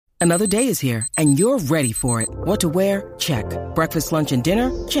Another day is here, and you're ready for it. What to wear? Check. Breakfast, lunch, and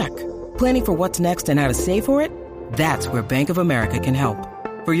dinner? Check. Planning for what's next and how to save for it? That's where Bank of America can help.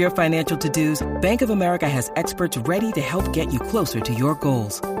 For your financial to-dos, Bank of America has experts ready to help get you closer to your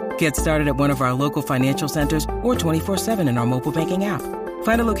goals. Get started at one of our local financial centers or 24/7 in our mobile banking app.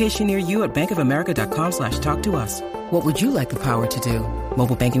 Find a location near you at bankofamerica.com/talktous. What would you like the power to do?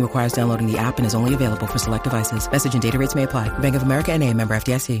 Mobile banking requires downloading the app and is only available for select devices. Message and data rates may apply. Bank of America NA, member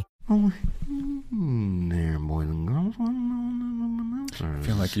FDIC. There, boys and girls. I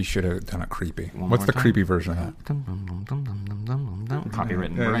feel like you should have done it creepy. What's the creepy version of that?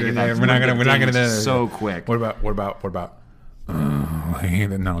 Copywritten. We're not gonna. So quick. What about?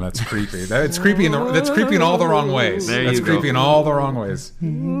 No, that's creepy. That's creepy in all the wrong ways. That's creepy in all the wrong ways.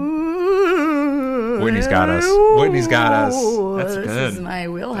 Whitney's got us. That's good. This is my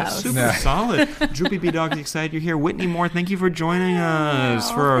wheelhouse. That's super solid. Droopy B Dog's excited you're here. Whitney Moore, thank you for joining us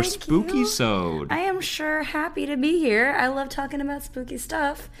for our spooky-sode. I am sure happy to be here. I love talking about spooky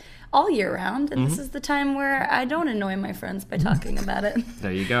stuff all year round, and this is the time where I don't annoy my friends by talking about it.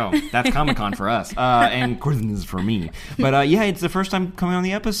 There you go. That's Comic-Con for us, and Christmas for me. But yeah, it's the first time coming on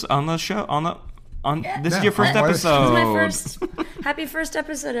the episode on the show this is your first episode. This is my happy first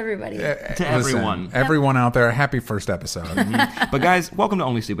episode, everybody. To everyone. Everyone out there, happy first episode. But guys, welcome to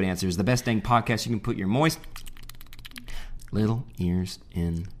Only Stupid Answers, the best dang podcast you can put your moist little ears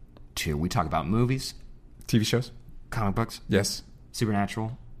into. We talk about movies, TV shows, comic books, yes,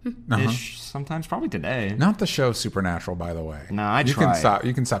 supernatural. Sometimes, probably today. Not the show Supernatural, by the way. No, you can stop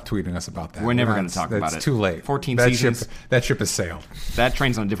tweeting us about that. We're never going to talk about it. It's too late. 14 seasons. That ship has sailed. That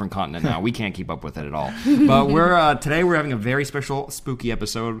train's on a different continent now. We can't keep up with it at all. But today we're having a very special spooky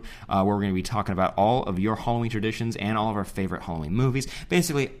episode where we're going to be talking about all of your Halloween traditions and all of our favorite Halloween movies.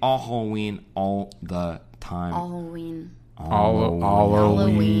 Basically, all Halloween, all the time. Halloween.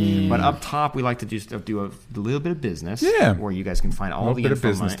 Halloween. But up top, we like to just do a little bit of business. Yeah. Where you guys can find all the bit info. of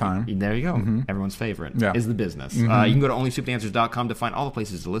business time. There you go. Everyone's favorite is the business. You can go to onlystupidanswers.com to find all the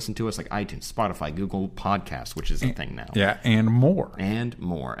places to listen to us, like iTunes, Spotify, Google Podcasts, which is a thing now. Yeah, and more. And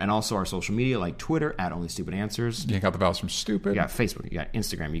also our social media, like Twitter, at onlystupidanswers. You got the vowels from stupid. You got Facebook, you got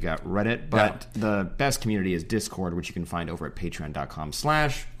Instagram, you got Reddit. But the best community is Discord, which you can find over at patreon.com/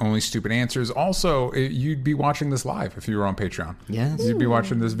 onlystupidanswers. Also, you'd be watching this live if you were on Patreon. Yes. You'd be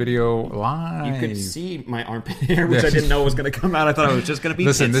watching this video live. You could see my armpit hair, which I didn't know was going to come out. I thought it was just going to be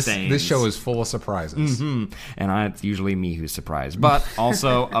this show is full of surprises. And it's usually me who's surprised. But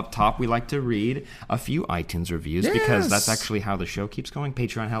also, up top, we like to read a few iTunes reviews because that's actually how the show keeps going.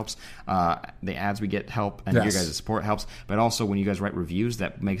 Patreon helps. The ads we get help, and your guys' support helps. But also, when you guys write reviews,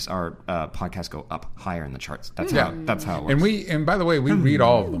 that makes our podcast go up higher in the charts. That's how it works. And by the way, we read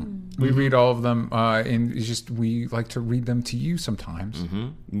all of them. We read all of them, and it's just we like to read them to you sometimes.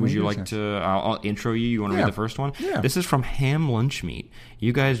 Would you like to? I'll intro you. You want to read the first one? Yeah. This is from Ham Lunch Meat.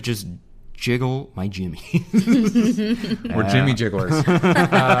 You guys just jiggle my Jimmy. We're Jimmy jigglers.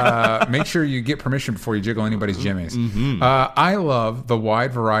 Make sure you get permission before you jiggle anybody's jimmies. I love the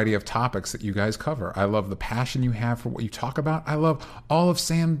wide variety of topics that you guys cover. I love the passion you have for what you talk about. I love all of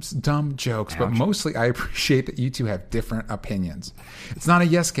Sam's dumb jokes, but mostly I appreciate that you two have different opinions. It's not a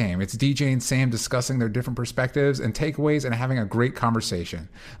yes game. It's DJ and Sam discussing their different perspectives and takeaways and having a great conversation.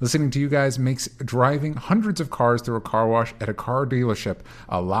 Listening to you guys makes driving hundreds of cars through a car wash at a car dealership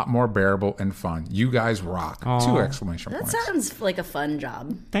a lot more bearable and fun. You guys rock. Aww. 2 exclamation points. That sounds like a fun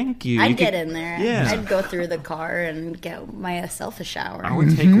job. Thank you. I'd get in there. Yeah. I'd go through the car and get myself a shower. I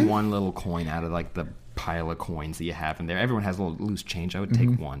would take one little coin out of like the pile of coins that you have in there. Everyone has a little loose change. I would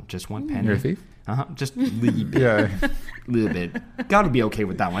take one. Just one penny. You're a thief? Just a little bit. Yeah. Little bit. Gotta be okay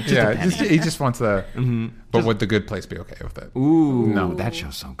with that one. Just a penny. He just wants the... But would the good place be okay with it? Ooh, no, that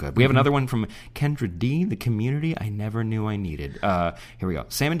show's so good. We have another one from Kendra D, the community I never knew I needed. Here we go.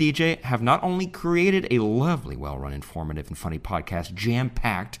 Sam and DJ have not only created a lovely, well-run, informative, and funny podcast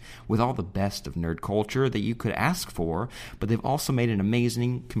jam-packed with all the best of nerd culture that you could ask for, but they've also made an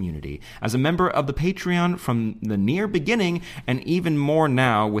amazing community. As a member of the Patreon from the near beginning, and even more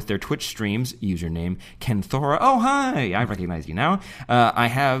now with their Twitch streams, username Ken Thora. Oh, hi! I recognize you now. I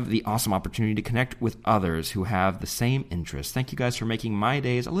have the awesome opportunity to connect with others who have the same interests. Thank you guys for making my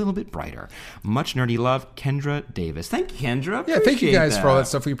days a little bit brighter. Much nerdy love, Kendra Davis. Thank you, Kendra. Yeah, thank you guys for all that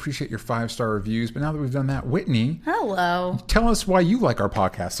stuff. We appreciate your 5-star reviews. But now that we've done that, Whitney, hello. Tell us why you like our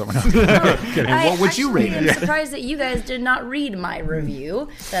podcast so much. And what would you rate it? I'm surprised that you guys did not read my review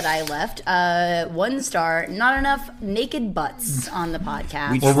that I left. 1 star, not enough naked butts on the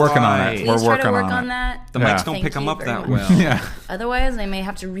podcast. We're working on it. Please try working work on on it. that. The mics don't Thank pick them you up very that much. well. Yeah. Otherwise, I may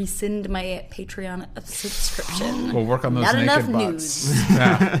have to rescind my Patreon subscription. We'll work on those Not naked enough butts. nudes.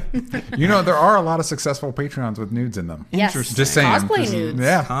 Yeah. You know, there are a lot of successful Patreons with nudes in them. Yes. Interesting. Just saying. Cosplay nudes.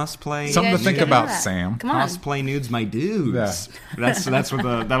 Yeah. Cosplay. Something to guys think should about, do that. Sam. Come on. Cosplay nudes, my dudes. Yeah. That's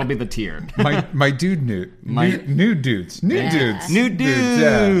what that'll be the tier. My dude nude. Nude dudes. Nude dudes. New dudes.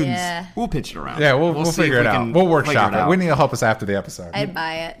 Yeah. Yeah. We'll pitch it around. Yeah, we'll see figure if it we out. can We'll figure workshop it. out. Whitney will help us after the episode. I'd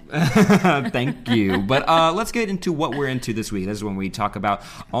buy it. Thank you. But let's get into what we're into this week. This is when we talk about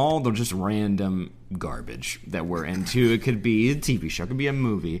all the just random garbage that we're into. It could be a TV show. It could be a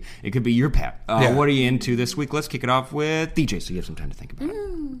movie. It could be your pet. Yeah. What are you into this week? Let's kick it off with DJ, so you have some time to think about it.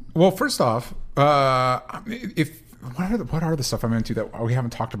 Well, first off, what are the stuff I'm into that we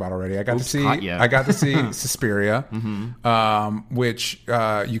haven't talked about already? I got to see Suspiria, which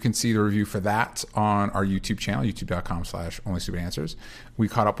you can see the review for that on our YouTube channel, youtube.com/onlystupidanswers. We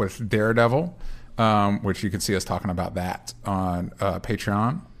caught up with Daredevil, which you can see us talking about that on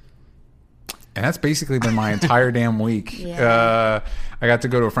Patreon. And that's basically been my entire damn week. Yeah. I got to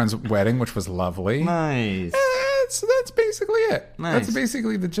go to a friend's wedding, which was lovely. Nice. That's basically it. Nice. That's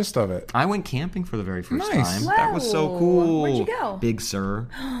basically the gist of it. I went camping for the very first Nice. time. Wow. That was so cool. Where'd you go? Big Sur.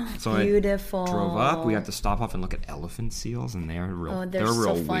 So Beautiful. I drove up. We had to stop off and look at elephant seals, and they're real. Oh, they're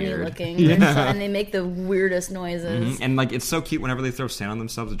real so funny weird. looking. They're fun, and they make the weirdest noises. And like it's so cute whenever they throw sand on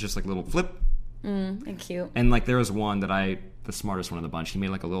themselves. It's just like a little flip. And cute. And like there was one that the smartest one in the bunch. He made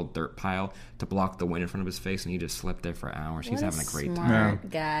like a little dirt pile to block the wind in front of his face, and he just slept there for hours. He's having a great time. Smart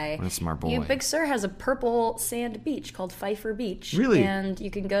guy. What a smart boy. Big Sur has a purple sand beach called Pfeiffer Beach. Really? And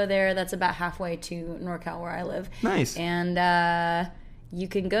you can go there. That's about halfway to NorCal where I live. Nice. And you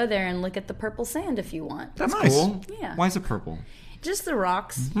can go there and look at the purple sand if you want. That's Nice. cool. Yeah. Why is it purple? Just the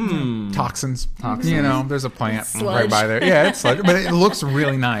rocks. Toxins. You know, there's a plant Sludge. right by there. Yeah, it's sludge, but it looks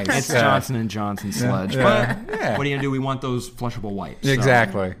really nice. It's Johnson & Johnson sludge. Yeah. But Yeah. what are you gonna do? We want those flushable wipes. So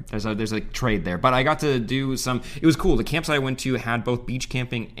Exactly. there's a trade there. But I got to do some. It was cool. The campsite I went to had both beach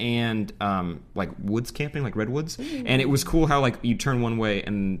camping and like woods camping, like redwoods. And it was cool how like you turn one way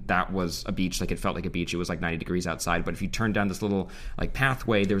and that was a beach. Like it felt like a beach. It was like 90 degrees outside. But if you turned down this little like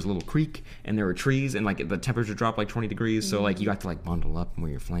pathway, there was a little creek and there were trees and like the temperature dropped like 20 degrees. So like you got to like bundle up and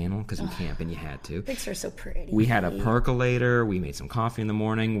wear your flannel because you camp and you had to. Big Sur's so pretty. We had a percolator. We made some coffee in the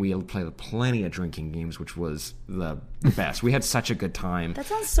morning. We played plenty of drinking games, which was the best. We had such a good time. That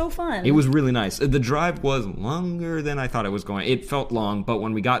sounds so fun. It was really nice. The drive was longer than I thought it was going. It felt long, but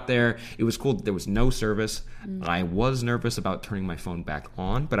when we got there, it was cool. There was no service. I was nervous about turning my phone back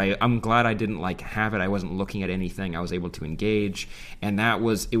on, but I'm glad I didn't like have it. I wasn't looking at anything. I was able to engage, and it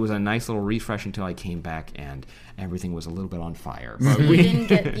was a nice little refresh until I came back and everything was a little bit on fire. But you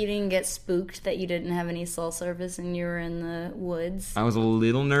didn't get spooked that you didn't have any cell service and you were in the woods. I was a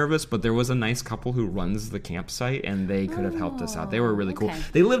little nervous, but there was a nice couple who runs the campsite, and they could have helped us out. They were really cool. Okay.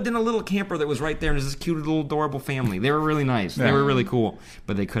 They lived in a little camper that was right there, and it was this cute little adorable family. They were really nice. They were really cool,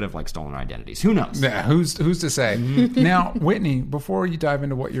 but they could have like stolen our identities. Who knows? Yeah, who's to say? Now, Whitney, before you dive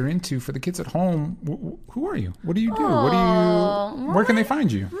into what you're into, for the kids at home, who are you? What do you do? Where can they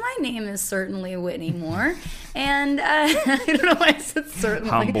find you? My name is certainly Whitney Moore, and I don't know why I said certainly.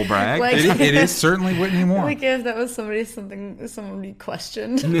 Humble brag. Like, It is certainly Whitney Moore. like if that was somebody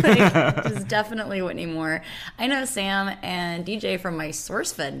questioned. Like, it's definitely Whitney Moore. I know Sam and DJ from my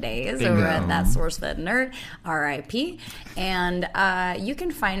SourceFed days over at That SourceFed Nerd, RIP. And you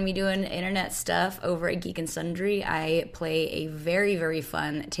can find me doing internet stuff over at Geek and Sundry. I play a very, very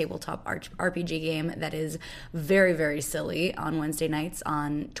fun tabletop RPG game that is very, very silly on Wednesday nights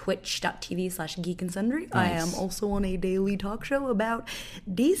on twitch.tv/Geek and Sundry. I am also on a daily talk show about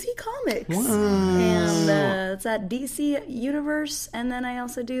DC Comics. And it's at DC Universe. And then I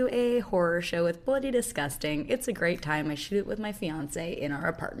also do a horror show with Bloody Disgusting. It's a great time. I shoot it with my fiance in our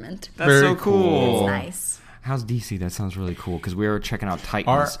apartment. That's Very so cool. It's nice. How's DC? That sounds really cool because we were checking out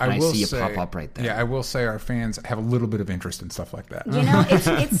Titans, and I see you pop up right there. Yeah, I will say our fans have a little bit of interest in stuff like that. You know,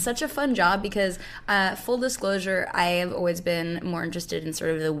 it's such a fun job because, full disclosure, I have always been more interested in sort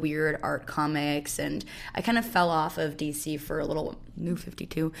of the weird art comics, and I kind of fell off of DC for a little. New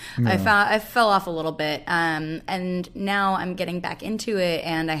 52. I fell off a little bit, and now I'm getting back into it,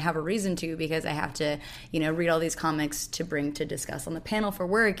 and I have a reason to because I have to, read all these comics to bring to discuss on the panel for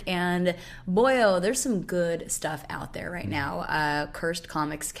work. And boy, there's some good stuff out there right now. Cursed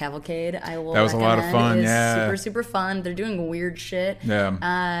Comics Cavalcade. I will. That was a lot of fun. Is yeah, super fun. They're doing weird shit. Yeah.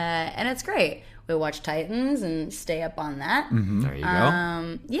 And it's great. Go watch Titans and stay up on that. There you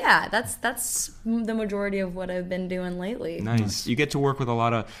go. Yeah, that's the majority of what I've been doing lately. Nice. You get to work with a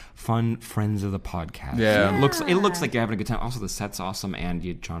lot of fun friends of the podcast. Yeah. It looks like you're having a good time. Also, the set's awesome, and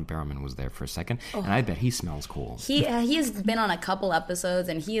John Barrowman was there for a second, and I bet he smells cool. He has been on a couple episodes,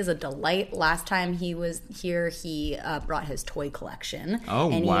 and he is a delight. Last time he was here, he brought his toy collection. Oh,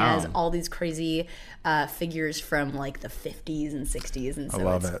 and wow. he has all these crazy figures from like the 50s and 60s, and so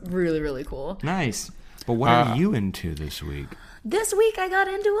love it's it. really, really cool. Nice. But what are you into this week? This week I got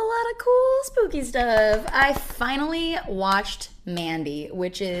into a lot of cool spooky stuff. I finally watched Mandy,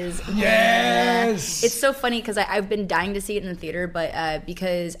 which is it's so funny because I've been dying to see it in the theater, but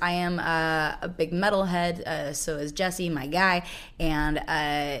because I am a big metalhead, so is Jesse, my guy, and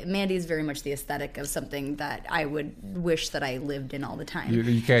Mandy is very much the aesthetic of something that I would wish that I lived in all the time.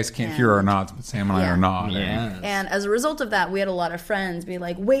 You guys can't hear our nods, but Sam and I are not. Yeah. And as a result of that, we had a lot of friends be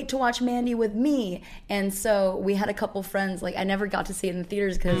like, wait to watch Mandy with me. And so we had a couple friends, like I never got to see it in the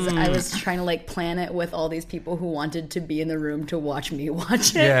theaters because I was trying to like plan it with all these people who wanted to be in the room to watch me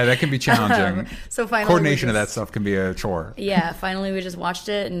watch it. Yeah, that can be challenging. So finally, coordination of that stuff can be a chore. Yeah, finally we just watched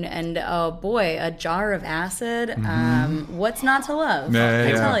it, and oh boy, a jar of acid. What's not to love?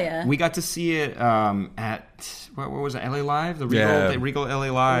 I tell you. We got to see it at what was it? LA Live, the Regal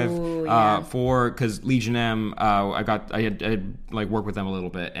LA Live. Ooh, yeah. Because Legion M, I had like worked with them a little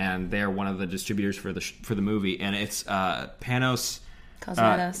bit, and they're one of the distributors for the movie, and it's Panos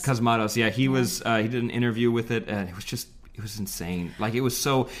Cosmatos. Yeah, he was. He did an interview with it, and it was insane. Like it was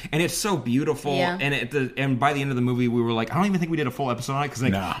so, and it's so beautiful. Yeah. And by the end of the movie, we were like, I don't even think we did a full episode on it because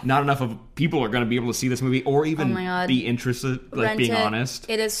not enough of people are going to be able to see this movie or even be interested. Like being honest,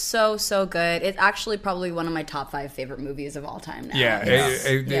 it is so good. It's actually probably one of my top 5 favorite movies of all time now. Yeah,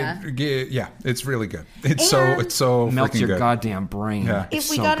 it's really good. It's so melts freaking your good. goddamn brain. Yeah. If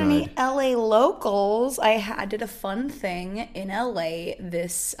we got any LA locals, I did a fun thing in LA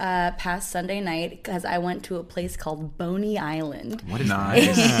this past Sunday night because I went to a place called Boney Island. What is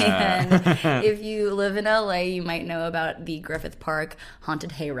Nice. And if you live in LA, you might know about the Griffith Park Haunted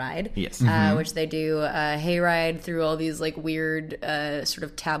Hayride. Yes. Which they do a hayride through all these like weird sort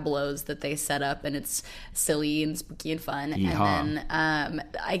of tableaus that they set up, and it's silly and spooky and fun. Yeehaw. And then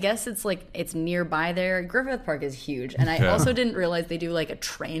I guess it's nearby there. Griffith Park is huge, and I also didn't realize they do like a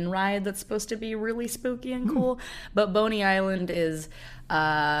train ride that's supposed to be really spooky and cool. But Boney Island is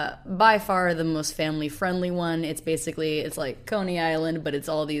by far the most family friendly one. It's like Coney Island, but it's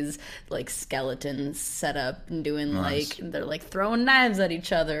all these like skeletons set up and doing they're like throwing knives at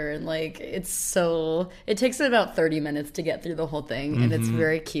each other, and like it takes about 30 minutes to get through the whole thing, and it's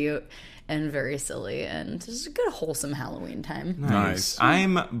very cute and very silly, and just a good wholesome Halloween time. Nice.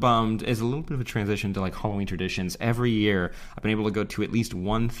 I'm bummed. As a little bit of a transition to like Halloween traditions, every year I've been able to go to at least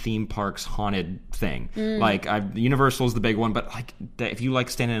one theme park's haunted thing. Like Universal's the big one, but like if you like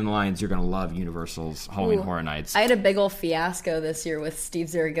standing in lines, you're gonna love Universal's Halloween Horror Nights. I had a big old fiasco this year with Steve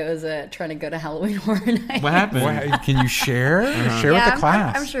Zaragoza trying to go to Halloween Horror Nights. What happened? Can you share? Share with the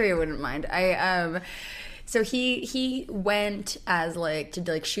class. I'm sure he wouldn't mind. So he went as like to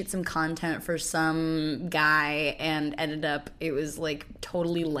like shoot some content for some guy, and ended up it was like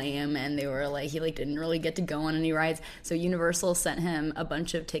totally lame, and they were like he like didn't really get to go on any rides. So Universal sent him a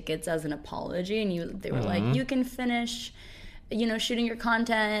bunch of tickets as an apology, and they were like, you can finish shooting your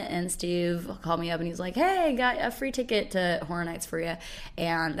content. And Steve called me up and he's like, hey, got a free ticket to Horror Nights for you.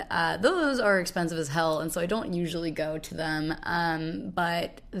 And those are expensive as hell, and so I don't usually go to them.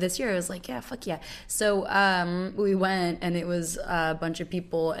 But this year I was like, yeah, fuck yeah. So we went, and it was a bunch of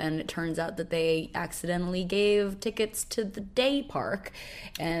people, and it turns out that they accidentally gave tickets to the day park,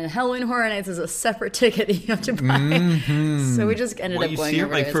 and Halloween Horror Nights is a separate ticket that you have to buy. So we just ended up going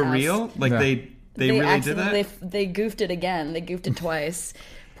over to his for house. real? Like They really did that? They goofed it again. They goofed it twice.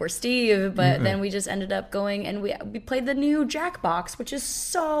 Poor Steve. But then we just ended up going, and we played the new Jackbox, which is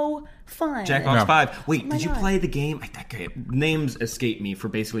so fun. Jackbox 5. Wait, my did you God. play the game? Names escape me for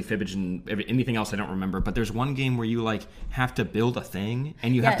basically Fibbage and anything else I don't remember. But there's one game where you like have to build a thing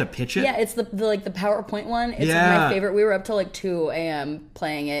and you have to pitch it. Yeah, it's the PowerPoint one. It's my favorite. We were up till like 2 a.m.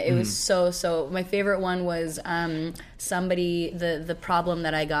 playing it. It was so. My favorite one was the problem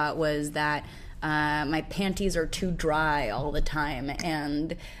that I got was that my panties are too dry all the time,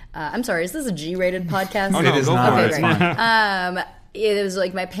 and I'm sorry, is this a G-rated podcast? Oh, no, It is go not. for it. It's It's fine. fine. It was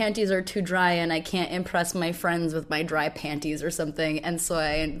like my panties are too dry, and I can't impress my friends with my dry panties or something. And so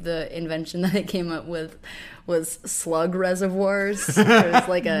the invention that I came up with was slug reservoirs. There's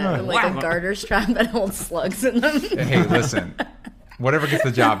like a garter strap that holds slugs in them. Hey, listen. Whatever gets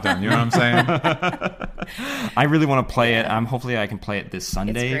the job done. You know what I'm saying? I really want to play it. Hopefully I can play it this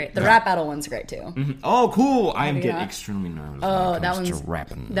Sunday. It's great. The rap battle one's great too. Mm-hmm. Oh, cool! I am you getting not? extremely nervous. Oh, when it that comes one's to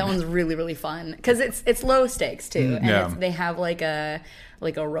rapping. That one's really, really fun because it's low stakes too, and Yeah. they have like a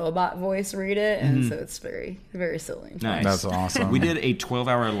robot voice read it, and so it's very, very silly. Nice. That's awesome. We did a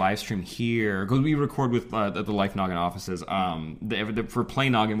 12-hour live stream here because we record with the Life Noggin offices. For Play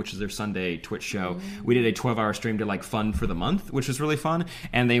Noggin, which is their Sunday Twitch show, we did a 12-hour stream to like fund for the month, which was really fun.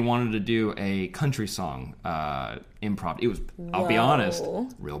 And they wanted to do a country song improv. It was, I'll be honest,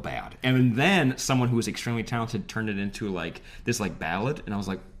 real bad. And then someone who was extremely talented turned it into like this like ballad, and I was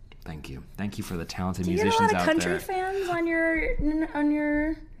like, thank you for the talented musicians out there. Do you get a lot of country fans on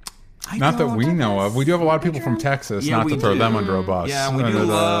your? Not that we know of. We do have a lot of people from Texas. Yeah, not to we throw do. them under a bus. Yeah,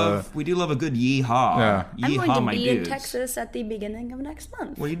 we do love a good yeehaw. Yeah. I'm Yeehaw, going to my be in dudes. Texas at the beginning of next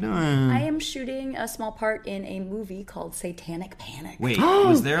month. What are you doing? I am shooting a small part in a movie called Satanic Panic. Wait,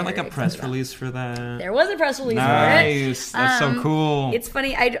 was there like a Very press excited release for that? There was a press release for it. Nice. That's so cool. It's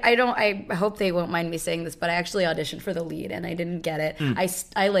funny. I hope they won't mind me saying this, but I actually auditioned for the lead and I didn't get it.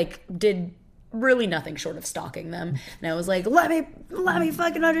 I like did really nothing short of stalking them, and I was like, let me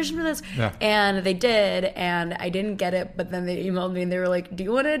fucking audition for this. Yeah. And they did, and I didn't get it. But then they emailed me and they were like, do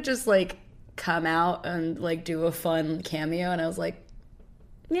you want to just like come out and like do a fun cameo? And I was like,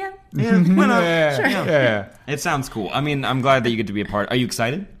 yeah. Yeah, why not? Yeah. It sounds cool. I mean, I'm glad that you get to be a part. Are you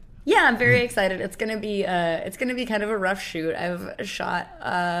excited? Yeah, I'm very excited. It's gonna be kind of a rough shoot. I've shot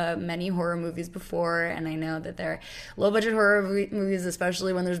many horror movies before, and I know that they're low budget horror movies,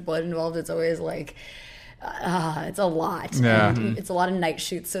 especially when there's blood involved. It's always like it's a lot. Yeah. And it's a lot of night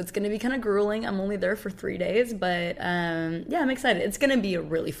shoots, so it's going to be kind of grueling. I'm only there for 3 days, but yeah, I'm excited. It's going to be a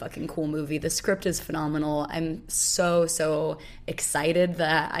really fucking cool movie. The script is phenomenal. I'm so excited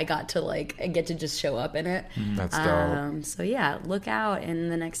that I get to just show up in it. That's dope. So yeah, look out in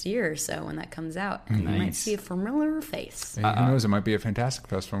the next year or so when that comes out. You might see a familiar face. Hey, who knows? It might be a Fantastic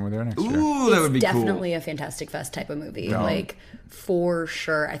Fest when we're there next year. Ooh, that would be Definitely a Fantastic Fest type of movie, like for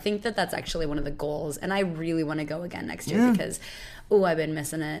sure. I think that's actually one of the goals, and I really want to go again next year because I've been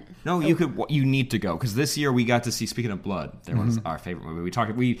missing it. No, you need to go because this year we got to see. Speaking of Blood, there was our favorite movie.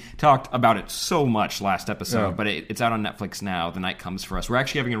 We talked about it so much last episode, but it's out on Netflix now. The Night Comes for Us. We're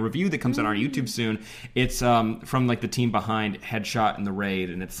actually having a review that comes on our YouTube soon. It's from like the team behind Headshot and The Raid,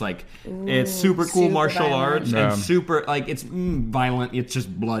 and it's like it's super cool super martial violent. arts and super like it's violent. It's just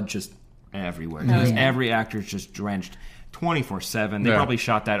blood just everywhere. Just every actor is just drenched 24/7. They probably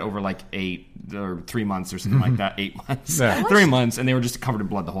shot that over like 8 or 3 months or something like that. 8 months, 3 months, and they were just covered in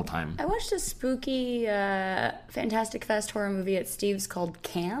blood the whole time. I watched a spooky Fantastic Fest horror movie at Steve's called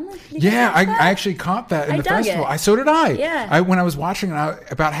Cam. Yeah, I actually caught that in the dug festival. it. So did I. Yeah. When I was watching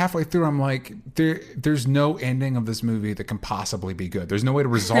it, about halfway through, I'm like, there's no ending of this movie that can possibly be good. There's no way to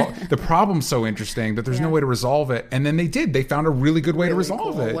resolve the problem's so interesting that there's no way to resolve it. And then they did. They found a really good way to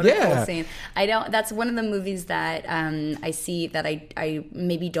resolve it. What a cool scene. That's one of the movies that I see that I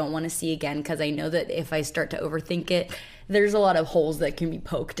maybe don't want to see again because I know that if I start to overthink it, there's a lot of holes that can be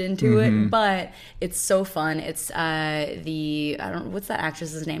poked into it, but it's so fun. It's what's that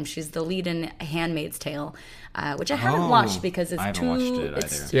actress's name? She's the lead in Handmaid's Tale, which I haven't watched because it's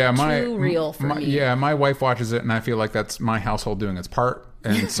too real for me. Yeah, my wife watches it, and I feel like that's my household doing its part.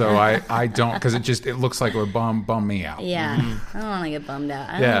 And so I don't, because it looks like it would bum me out. Yeah, I don't want to get bummed out.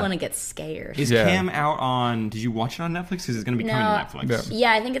 I don't want to get scared. Is Cam out on? Did you watch it on Netflix? Because it's going to be coming to Netflix.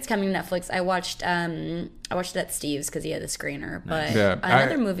 Yeah, I think it's coming to Netflix. I watched it at Steve's because he had the screener. But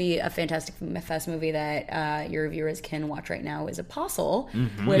another movie, a Fantastic Fest movie that your reviewers can watch right now is Apostle,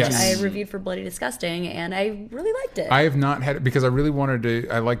 which I reviewed for Bloody Disgusting, and I really liked it. I have not had it because I really wanted to.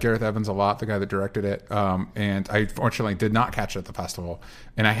 I like Gareth Evans a lot, the guy that directed it, and I fortunately did not catch it at the festival.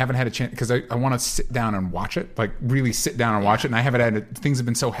 And I haven't had a chance because I want to sit down and watch it, like really sit down and watch it. And I haven't had things have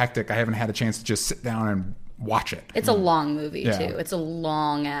been so hectic. I haven't had a chance to just sit down and watch it. It's a long movie too. It's a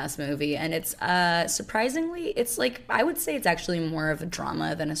long ass movie, and it's surprisingly, it's like I would say it's actually more of a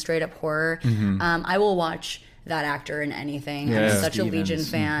drama than a straight up horror. I will watch that actor in anything. I'm such a Legion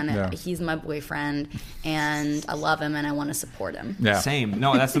fan. He's my boyfriend, and I love him, and I want to support him. Same.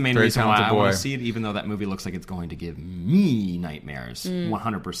 No, that's the main Very reason why talented I boy. want to see it, even though that movie looks like it's going to give me nightmares.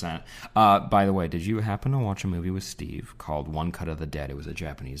 100%. By the way, did you happen to watch a movie with Steve called One Cut of the Dead? It was a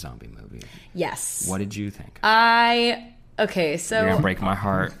Japanese zombie movie. Yes. What did you think? Okay, so You're gonna break my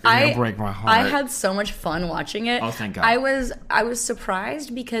heart. You're gonna break my heart. I had so much fun watching it. Oh, thank God. I was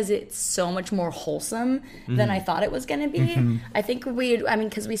surprised because it's so much more wholesome than I thought it was gonna be. I think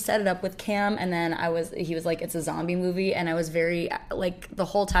because we set it up with Cam, and then he was like, it's a zombie movie, and I was very like the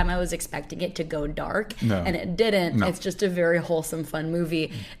whole time I was expecting it to go dark, and it didn't. No. It's just a very wholesome, fun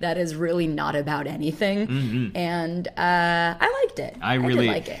movie that is really not about anything, and I liked it. I really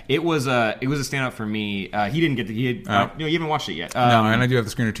did like it. It was a standout for me. He didn't get you haven't watched it yet. No, and I do have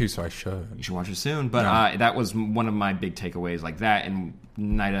the screener too, so I should. You should watch it soon. But that was one of my big takeaways, like that and The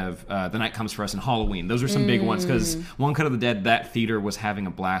Night Comes for Us and Halloween. Those are some big ones because One Cut of the Dead, that theater was having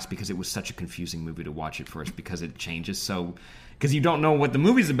a blast because it was such a confusing movie to watch at first because it changes so. Because you don't know what the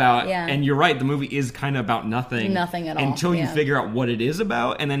movie's about, and you're right, the movie is kind of about nothing. Nothing at all. Until you figure out what it is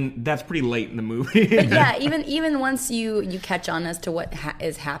about, and then that's pretty late in the movie. But even once you catch on as to what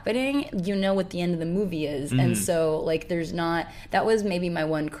is happening, you know what the end of the movie is. And so, like, there's not... That was maybe my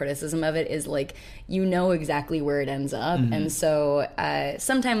one criticism of it, is, like, you know exactly where it ends up. And so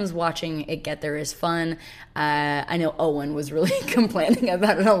sometimes watching it get there is fun. I know Owen was really complaining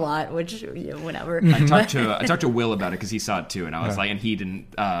about it a lot, which, whatever. I talked to Will about it because he saw it too, and I was like, and he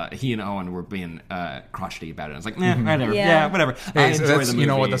didn't. He and Owen were being crotchety about it. I was like, nah, whatever. Yeah, whatever. Hey, I enjoy the movie. You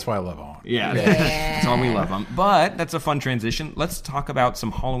know what? That's why I love Owen. Yeah. That's why we love them. But that's a fun transition. Let's talk about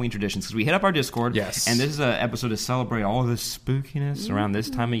some Halloween traditions because we hit up our Discord. Yes. And this is an episode to celebrate all the spookiness around this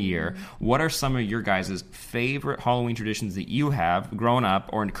time of year. What are some of your guys' favorite Halloween traditions that you have growing up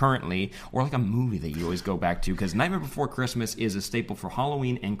or currently, or like a movie that you always go back to? Because Nightmare Before Christmas is a staple for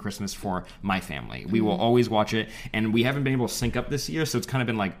Halloween and Christmas for my family. We will always watch it, and we haven't been able to sync up this year, so it's kind of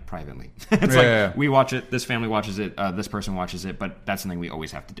been like privately. It's we watch it, this family watches it, this person watches it, but that's something we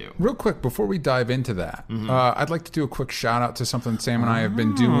always have to do. Real quick, before we dive into that, I'd like to do a quick shout out to something Sam and I have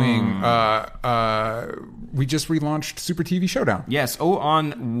been doing. We just relaunched Super TV Showdown. Yes.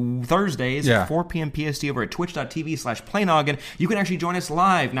 On Thursdays, 4 p.m. PST over at twitch.tv/playnoggin. You can actually join us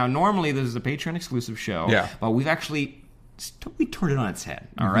live. Now, normally this is a Patreon exclusive show, but we've actually totally turned it on its head.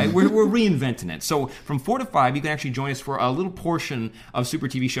 All right, we're reinventing it. So from 4 to 5, you can actually join us for a little portion of Super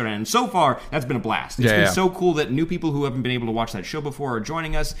TV Showdown. And so far, that's been a blast. It's been so cool that new people who haven't been able to watch that show before are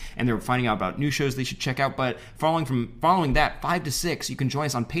joining us, and they're finding out about new shows they should check out. But following that, 5 to 6, you can join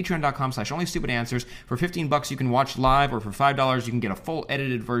us on patreon.com/onlystupidanswers. For $15, you can watch live, or for $5, you can get a full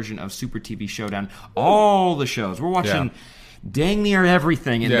edited version of Super TV Showdown. All the shows. We're watching... dang near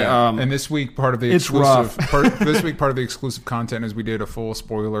everything. And, and this week, part of the exclusive part of the exclusive content is we did a full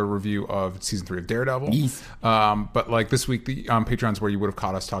spoiler review of season 3 of Daredevil. Yes. But like this week, the Patreon's where you would have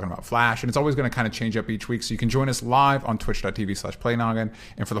caught us talking about Flash, and it's always going to kind of change up each week. So you can join us live on twitch.tv/playnoggin,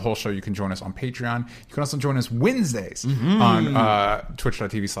 and for the whole show, you can join us on Patreon. You can also join us Wednesdays on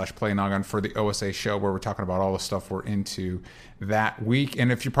twitch.tv/playnoggin for the OSA show, where we're talking about all the stuff we're into that week.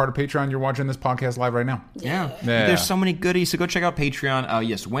 And if you're part of Patreon, you're watching this podcast live right now. There's so many goodies, so go check out Patreon.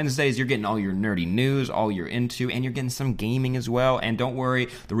 Yes, Wednesdays, you're getting all your nerdy news, all you're into, and you're getting some gaming as well. And don't worry,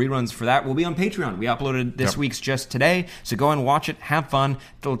 the reruns for that will be on Patreon. We uploaded this week's just today, so go and watch it, have fun.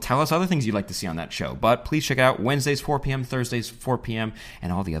 Tell us other things you'd like to see on that show. But please check it out Wednesdays 4 p.m, Thursdays 4 p.m,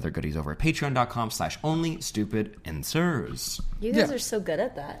 and all the other goodies over at patreon.com/onlystupidanswers. You guys are so good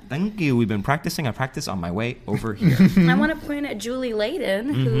at that. Thank you. We've been practicing. I practice on my way over here. I want to point at Julie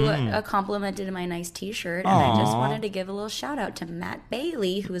Layden, who complimented my nice t-shirt, and I just wanted to give a little shout out to Matt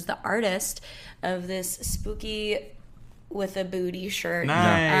Bailey, who is the artist of this spooky with a booty shirt.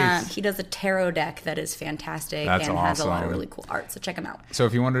 Nice. He does a tarot deck that is fantastic has a lot of really cool art, so check him out. So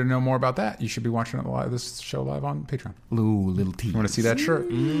if you wanted to know more about that, you should be watching this show live on Patreon. Little tease. You want to see that shirt?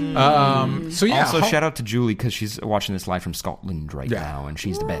 Also, shout out to Julie, because she's watching this live from Scotland right now, and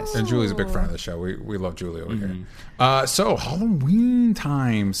she's the best. And Julie's a big fan of the show. We love Julie over here. So Halloween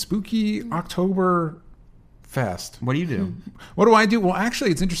time, spooky October Fest. What do you do? What do I do? Well,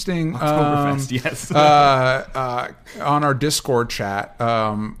 actually, it's interesting. Oktoberfest, yes. On our Discord chat,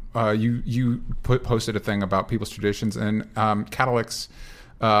 you posted a thing about people's traditions, and Catalix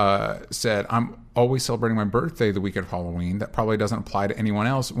said, I'm always celebrating my birthday the week of Halloween. That probably doesn't apply to anyone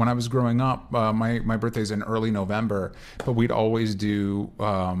else. When I was growing up, my birthday's in early November, but we'd always do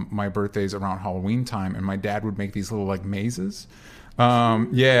my birthdays around Halloween time, and my dad would make these little like mazes.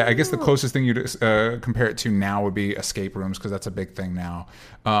 I guess the closest thing you'd compare it to now would be escape rooms, because that's a big thing now.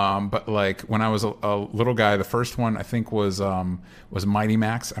 But like when I was a little guy, the first one I think was Mighty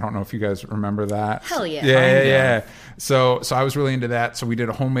Max. I don't know if you guys remember that. Hell yeah. Yeah. So I was really into that. So we did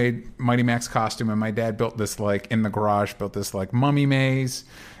a homemade Mighty Max costume, and my dad built this like in the garage, built this like mummy maze.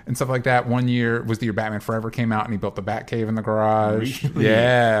 and stuff like that. One year was the year Batman Forever came out, and he built the Batcave in the garage. Really?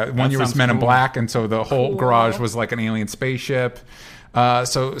 Yeah. One year was Men in cool. Black, and so the whole garage was like an alien spaceship.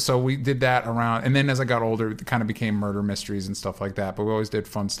 So we did that around, and then as I got older, it kind of became murder mysteries and stuff like that. But we always did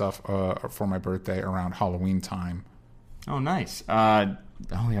fun stuff for my birthday around Halloween time. Oh, nice.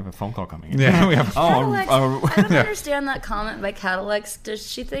 We have a phone call coming in. Yeah, we have. Cadillacs, I don't understand that comment by Cadillacs. Does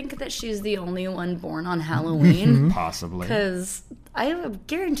she think that she's the only one born on Halloween? Possibly. Because I have a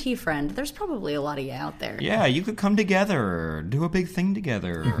guarantee, friend, there's probably a lot of you out there. Yeah, you could come together, do a big thing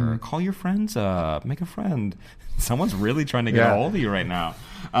together, call your friends up, make a friend. Someone's really trying to get a hold of you right now.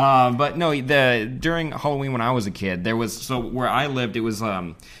 But no, during Halloween when I was a kid, there was, so where I lived, it was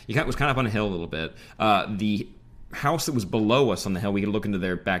it was kind of on a hill a little bit. The house that was below us on the hill, we could look into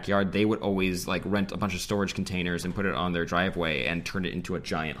their backyard. They would always like rent a bunch of storage containers and put it on their driveway and turn it into a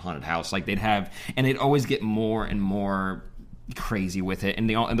giant haunted house. Like they'd always get more and more crazy with it, and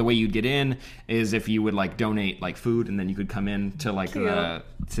the way you'd get in is if you would like donate like food, and then you could come in to like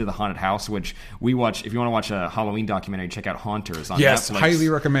to the haunted house, which we watch. If you want to watch a Halloween documentary, check out Haunters on Netflix. Highly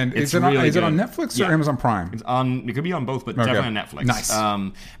recommend. Is it on Netflix or Amazon Prime? It's on. It could be on both, but definitely on Netflix. Nice.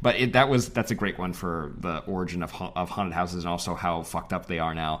 But that's a great one for the origin of haunted houses and also how fucked up they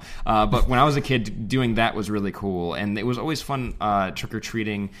are now. But when I was a kid, doing that was really cool, and it was always fun trick or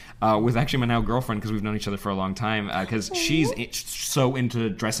treating with actually my now girlfriend, because we've known each other for a long time. Because she's so into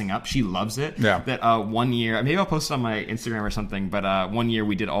dressing up, she loves it. Yeah. That one year, maybe I'll post it on my Instagram or something. But one year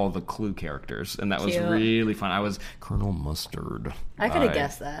we did all the Clue characters, and that was really fun. I was Colonel Mustard. I could have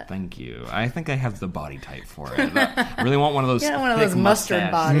guessed that. Thank you. I think I have the body type for it. I really want one of those. Yeah, one of those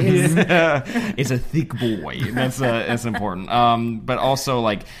mustard bodies. It's a thick boy. That's important. But also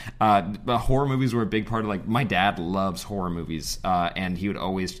like horror movies were a big part of like my dad loves horror movies, and he would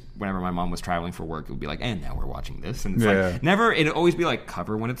always, whenever my mom was traveling for work, it would be like, and now we're watching this, and it's like never. It'd always be like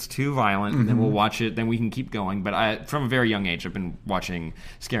cover when it's too violent, and then we'll watch it. Then we can keep going. But from a very young age, I've been watching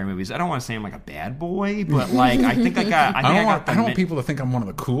scary movies. I don't want to say I'm like a bad boy, but like I think I got. I don't want people to think I'm one of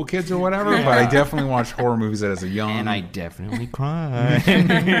the cool kids or whatever, but I definitely watched horror movies as a young. And I definitely cried.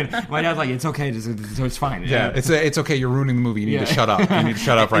 My dad's like, it's okay, so it's fine. Yeah, it's okay. You're ruining the movie. You need to shut up. You need to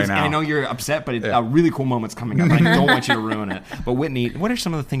shut up right now. And I know you're upset, but a really cool moment's coming up. And I don't want you to ruin it. But Whitney, what are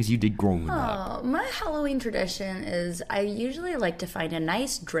some of the things you did growing up? My Halloween tradition is I usually like to find a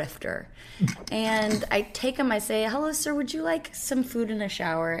nice drifter, and I take them. I say, "Hello, sir. Would you like some food and a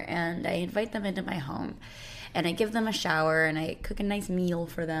shower?" And I invite them into my home. And I give them a shower, and I cook a nice meal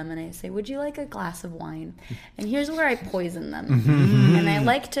for them, and I say, would you like a glass of wine? And here's where I poison them. And I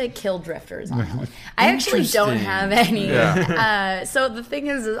like to kill drifters on Halloween. I actually don't have any. Yeah. So the thing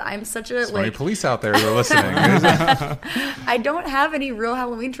is I'm such a... There's many police out there who are listening. I don't have any real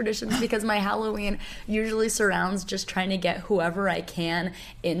Halloween traditions because my Halloween usually surrounds just trying to get whoever I can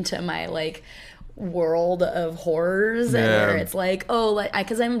into my, like... world of horrors, and where it's like,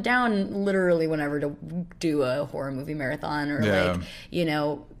 because I'm down literally whenever to do a horror movie marathon, or like, you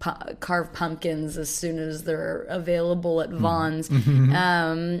know, carve pumpkins as soon as they're available at Vaughn's.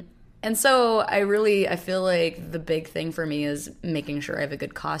 And so I feel like the big thing for me is making sure I have a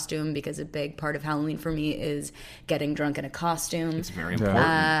good costume, because a big part of Halloween for me is getting drunk in a costume. It's very important.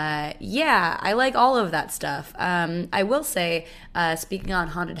 I like all of that stuff. I will say, speaking on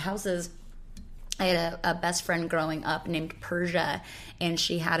haunted houses, I had a best friend growing up named Persia, and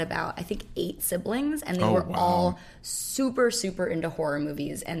she had about, I think, 8 siblings, and they were all super, super into horror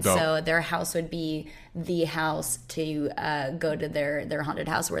movies. And so their house would be the house to go to their haunted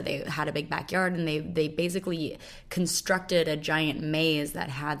house, where they had a big backyard, and they basically constructed a giant maze that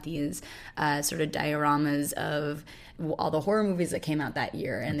had these sort of dioramas of all the horror movies that came out that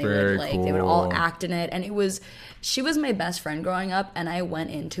year, and they they would all act in it. And she was my best friend growing up, and I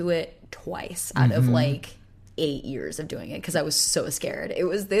went into it twice out of like 8 years of doing it because I was so scared.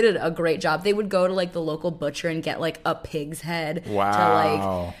 They did a great job. They would go to like the local butcher and get like a pig's head to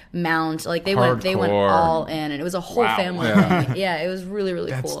like mount. Like they went all in, and it was a whole family thing. Yeah, it was really,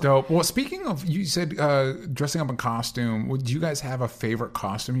 really cool. That's dope. Well, speaking of, you said dressing up in costume. Do you guys have a favorite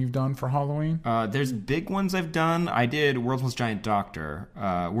costume you've done for Halloween? There's big ones I've done. I did World's Most Giant Doctor.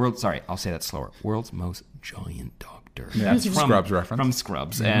 I'll say that slower. World's Most Giant Doctor. That's from Scrubs reference. From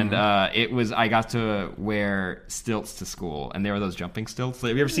Scrubs. And I got to wear stilts to school, and there were those jumping stilts.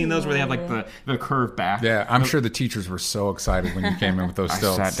 Have you ever seen those where they have like the curved back? Yeah, I'm sure the teachers were so excited when you came in with those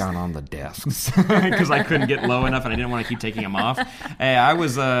stilts. I sat down on the desks because I couldn't get low enough, and I didn't want to keep taking them off. Hey, I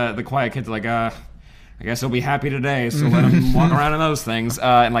was the quiet kid, like, I guess he'll be happy today, so let him walk around in those things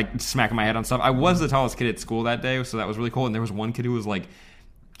and like smacking my head on stuff. I was the tallest kid at school that day, so that was really cool. And there was one kid who was like,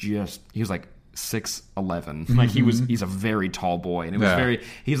 he was like 6'11". Like he's a very tall boy, and it was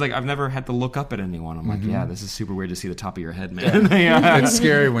he's like, I've never had to look up at anyone. I'm like, yeah, this is super weird to see the top of your head, man. It's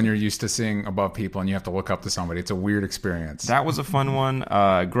scary when you're used to seeing above people and you have to look up to somebody. It's a weird experience. That was a fun one.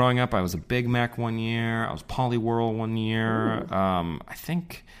 Growing up, I was a Big Mac one year. I was Poliwhirl one year. I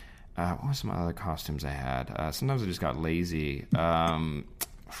think what were some other costumes I had? Sometimes I just got lazy. Was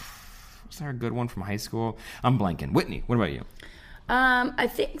there a good one from high school? I'm blanking. Whitney, what about you? I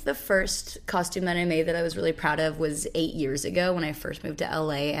think the first costume that I made that I was really proud of was 8 years ago when I first moved to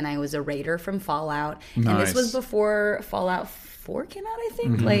LA, and I was a Raider from Fallout. Nice. And this was before Fallout 4 came out, I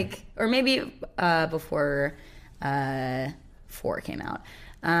think. Or maybe before 4 came out.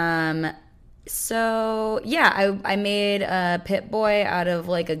 So yeah, I made a Pip-Boy out of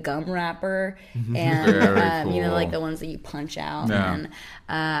like a gum wrapper, and cool. you know, like the ones that you punch out. Yeah. And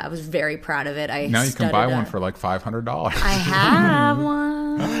I was very proud of it. Now you can buy one for like $500. I have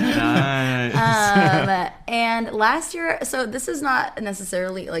one. Nice. And last year, so this is not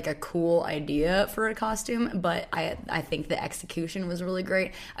necessarily like a cool idea for a costume, but I think the execution was really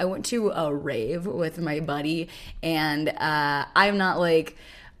great. I went to a rave with my buddy, and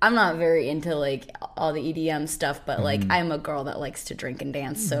I'm not very into like all the EDM stuff, but like I'm a girl that likes to drink and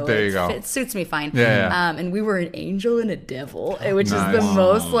dance, so it suits me fine. Yeah. And we were an angel and a devil, which is the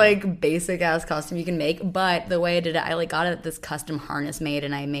most like basic ass costume you can make. But the way I did it, I like got this custom harness made,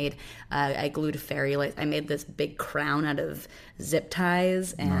 and I glued fairy lights. I made this big crown out of zip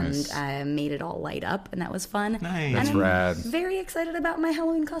ties, and I made it all light up, and that was fun. Nice. That's rad. Very excited about my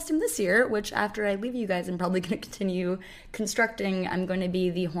Halloween costume this year, which after I leave you guys, I'm probably going to continue constructing. I'm going to be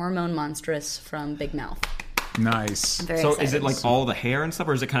the hormone monstrous from Big Mouth. Nice. So is it like all the hair and stuff,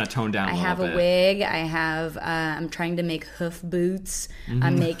 or is it kind of toned down a little bit? I have a wig. I have, I'm trying to make hoof boots.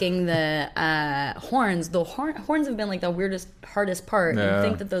 I'm making the horns. The horns have been like the weirdest, hardest part. Yeah. You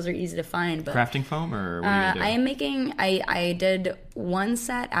think that those are easy to find, but Crafting foam, or what are you doing? I am making, I did one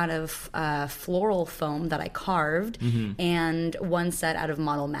set out of floral foam that I carved, and one set out of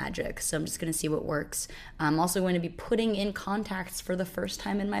Model Magic. So I'm just going to see what works. I'm also going to be putting in contacts for the first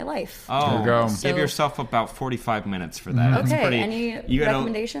time in my life. There you go. Give yourself about 45 minutes for that. Okay, any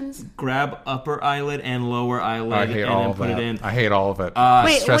recommendations? Grab upper eyelid and lower eyelid I hate and all then of put that. it in. I hate all of it.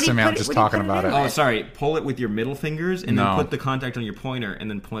 Wait, Stressing me out just talking about it. Oh, sorry. Pull it with your middle fingers and then put the contact on your pointer and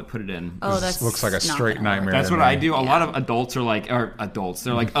then put it in. Oh, This that looks like a straight nightmare. That's what I do. A lot of adults are like,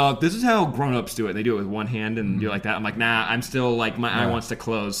 they're like, this is how grown-ups do it. They do it with one hand and do it like that. I'm like, nah, I'm still like, my eye wants to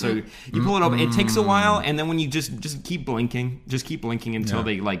close. So you pull it open. It takes a while, and then when you just keep blinking until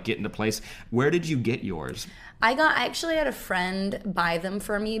they like get into place. Where did you get yours? I actually had a friend buy them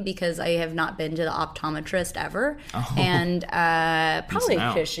for me because I have not been to the optometrist ever, and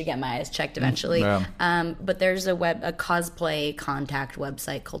probably should get my eyes checked eventually. Yeah. But there's a cosplay contact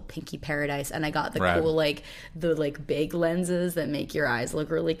website called Pinky Paradise, and I got the cool the big lenses that make your eyes look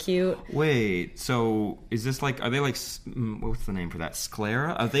really cute. Wait, so is this like? Are they like? What's the name for that?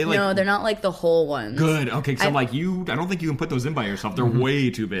 Sclera? Are they like? No, they're not like the whole ones. Good. Okay, because I'm like you. I don't think you can put those in by yourself. They're way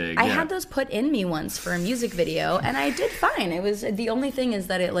too big. I had those put in me once for a music video. And I did fine. It was the only thing is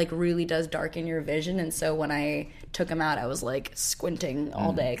that it like really does darken your vision, and so when I took them out, I was like squinting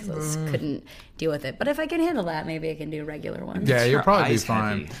all day because I just couldn't deal with it. But if I can handle that, maybe I can do regular ones. Yeah, you'll probably be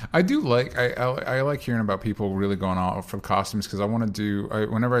fine. Heavy. I do like I like hearing about people really going out for costumes because I want to do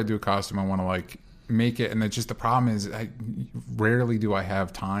whenever I do a costume, I want to like make it, and it's just the problem is rarely do I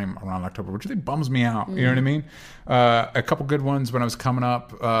have time around October, which really bums me out. You know what I mean? A couple good ones when I was coming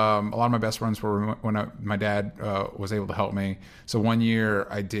up. A lot of my best ones were when my dad was able to help me. So one year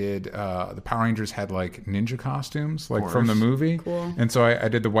I did the Power Rangers had like ninja costumes like from the movie, cool. And so I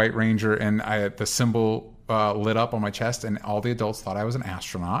did the White Ranger, and I had the symbol lit up on my chest, and all the adults thought I was an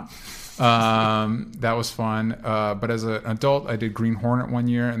astronaut. That was fun. But as an adult, I did Green Hornet one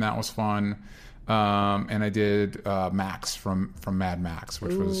year, and that was fun. And I did Max from Mad Max,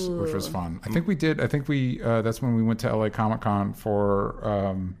 which was fun. I think we that's when we went to LA Comic-Con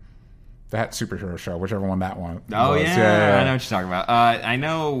for that superhero show, whichever one that one was. Yeah. I know what you're talking about. I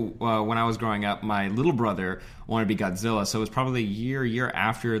know when I was growing up, my little brother wanted to be Godzilla, so it was probably a year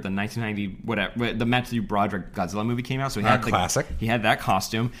after the 1990 the Matthew Broderick Godzilla movie came out. So he had classic. He had that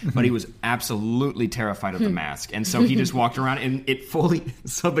costume, but he was absolutely terrified of the mask, and so he just walked around, and it fully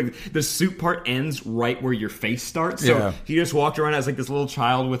the suit part ends right where your face starts. So he just walked around as like this little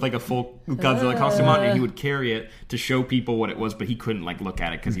child with like a full Godzilla costume on, and he would carry it to show people what it was, but he couldn't like look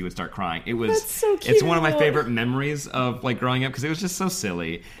at it because he would start crying. crying. It was That's so it's one of my cute. favorite memories of like growing up because it was just so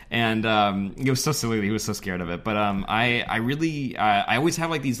silly, and it was so silly that he was so scared of it. But I really I always have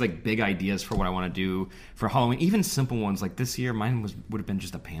like these like big ideas for what I want to do for Halloween, even simple ones. Like this year, mine would have been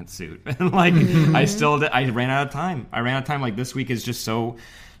just a pantsuit, and like I ran out of time. Like this week is just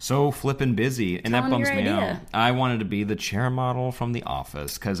so flippin' busy, and Tell that them bums your me idea. out. I wanted to be the chair model from The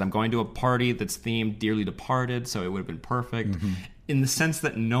Office because I'm going to a party that's themed Dearly Departed, so it would have been perfect. In the sense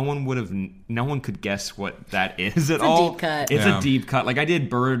that no one could guess what that is at all. a deep cut. It's a deep cut. Like I did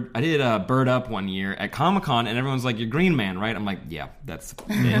Bird Up one year at Comic-Con, and everyone's like, "You're Green Man, right?" I'm like, "Yeah, that's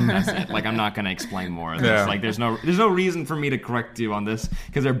it. That's it." Like I'm not going to explain more. Yeah. Like there's no reason for me to correct you on this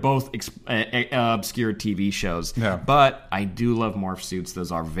because they're both obscure TV shows. Yeah. But I do love morph suits.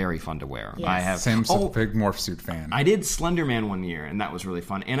 Those are very fun to wear. Yes. I have Same big morph suit fan. I did Slender Man one year, and that was really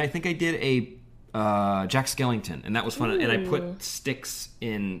fun. And I think I did a Jack Skellington, and that was fun. And I put sticks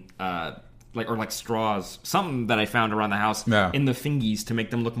in like straws, something that I found around the house in the fingies to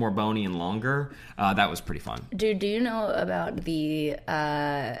make them look more bony and longer. That was pretty fun. Dude, do you know about the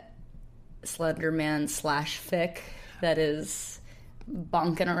Slender Man / fic that is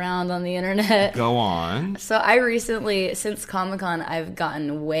bonking around on the internet? Go on. So I recently, since Comic-Con, I've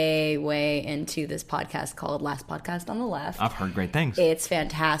gotten way into this podcast called Last Podcast on the Left. I've heard great things. It's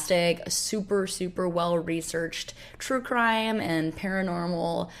fantastic, super well-researched true crime and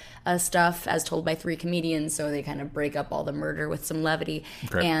paranormal stuff as told by 3 comedians, so they kind of break up all the murder with some levity.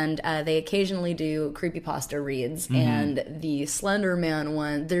 Great. And they occasionally do creepypasta reads, and the Slender Man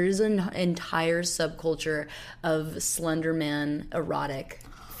one, there's an entire subculture of Slender Man erotic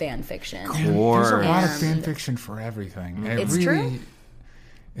fan fiction. There's a lot of And- fan fiction for everything. It's true.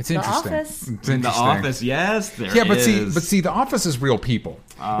 It's The interesting. Office. It's The interesting. Office, yes, there Yeah, but is. see, The Office is real people.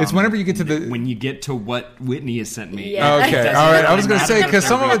 It's whenever you get to the. when you get to what Whitney has sent me. Yeah. Okay, Doesn't all right. I really was gonna matter say if because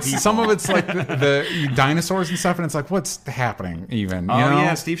they're real some of people. it's like the dinosaurs and stuff, and it's like, what's happening? Even you Oh know?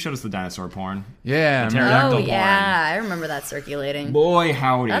 yeah, Steve showed us the dinosaur porn. Yeah, The man. pterodactyl Oh, porn. yeah. I remember that circulating. Boy,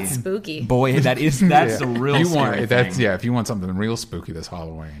 howdy. That's spooky. Boy, that's Yeah. the real You scary want that's thing. yeah. If you want something real spooky this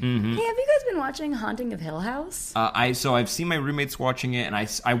Halloween, Hey, have you guys been watching Haunting of Hill House? So I've seen my roommates watching it, and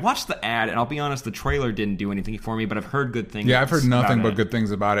I watched the ad, and I'll be honest, the trailer didn't do anything for me, but I've heard good things. yeah, I've heard nothing about but it. good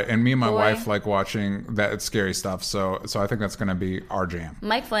things about it. And me and my Boy. wife like watching that scary stuff. So I think that's gonna be our jam.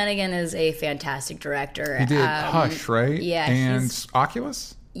 Mike Flanagan is a fantastic director. He did Hush, right? yeah, and he's-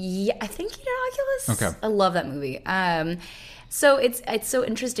 Oculus. Yeah, I think he did Oculus. Okay. I love that movie. So it's so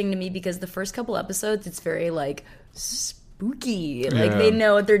interesting to me because the first couple episodes, it's very like spooky. Like Yeah. they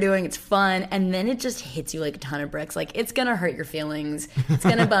know what they're doing. It's fun, and then it just hits you like a ton of bricks. Like it's gonna hurt your feelings. It's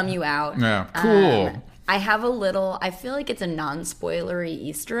gonna bum you out. Yeah, cool. I have a little. I feel like it's a non-spoilery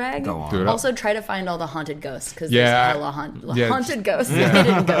Easter egg. Go on. Do it. Also, try to find all the haunted ghosts because Yeah. there's hella Yeah. haunted ghosts,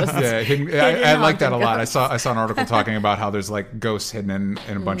 hidden ghosts. Yeah, Hidden I like that a haunted lot. ghosts. I saw an article talking about how there's like ghosts hidden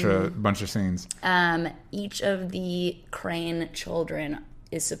in a bunch of scenes. Each of the Crane children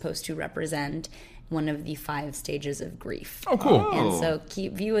is supposed to represent one of the 5 stages of grief. Oh, cool. And so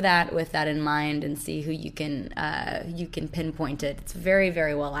view that with that in mind and see who you can pinpoint it. It's a very,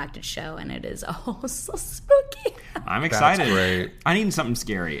 very well acted show, and it is so spooky. I'm excited. great. I need something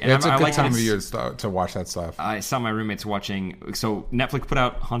scary. And Yeah, it's I a good like that time of it's- year to watch that stuff. I saw my roommates watching. So Netflix put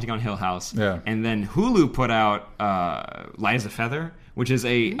out Haunting on Hill House, Yeah. and then Hulu put out Light as a Feather, which is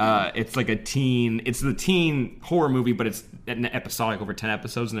it's like a teen. It's the teen horror movie, but it's an episodic over 10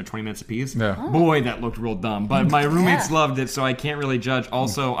 episodes, and they're 20 minutes apiece. Yeah. Boy, that looked real dumb. But my roommates Yeah. loved it, so I can't really judge.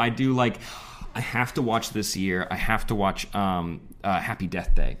 Also, I do like. I have to watch this year. I have to watch Happy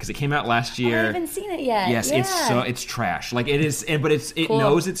Death Day because it came out last I year. haven't seen it yet. Yes, Yeah. it's trash. Like it is, but it Cool.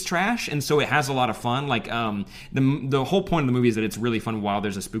 knows it's trash, and so it has a lot of fun. Like the whole point of the movie is that it's really fun while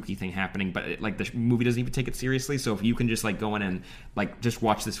there's a spooky thing happening, but like the movie doesn't even take it seriously. So if you can just like go in and like just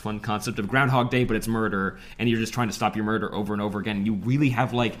watch this fun concept of Groundhog Day, but it's murder, and you're just trying to stop your murder over and over again, you really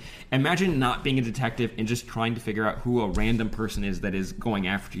have like imagine not being a detective and just trying to figure out who a random person is that is going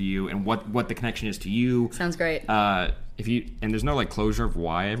after you and what the connection is to you. Sounds great. And there's no like closure of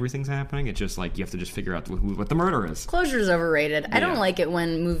why everything's happening. It's just like you have to just figure out what the murder is. Closure's overrated. I don't Yeah. like it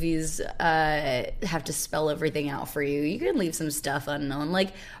when movies have to spell everything out for you. You can leave some stuff unknown. Like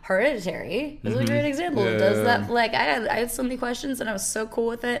Hereditary is a great example. It does that. Like I had so many questions and I was so cool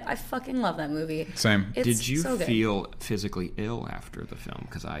with it. I fucking love that movie. Same. It's Did you so good. feel physically ill after the film?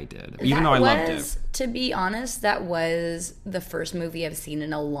 Because I did. Even though I loved it. To be honest, that was the first movie I've seen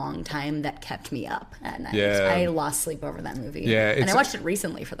in a long time that kept me up at night. Yeah. I lost sleep over that movie. Yeah, and I it's- watched it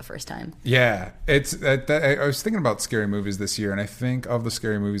recently for the first time. Yeah, it's. I was thinking about scary movies this year, and I think of the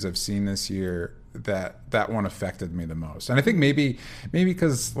scary movies I've seen this year, that one affected me the most. And I think maybe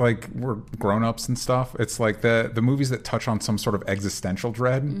because like we're grown-ups and stuff, it's like the movies that touch on some sort of existential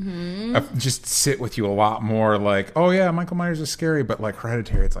dread just sit with you a lot more. Like, oh yeah, Michael Myers is scary, but like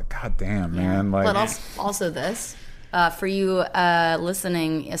Hereditary, it's like, god damn, man. Like, but also this for you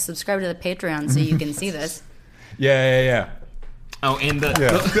listening, subscribe to the Patreon so you can see this. Yeah. Oh, and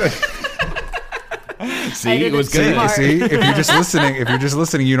See, it was good. See, if you're just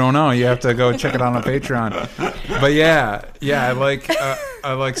listening, you don't know. You have to go check it out on Patreon. But yeah, I like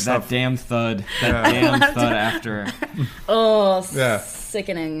stuff. That damn thud. That damn thud after. Oh, yeah.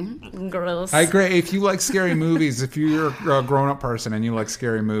 Sickening. Gross. I agree. If you like scary movies, if you're a grown-up person and you like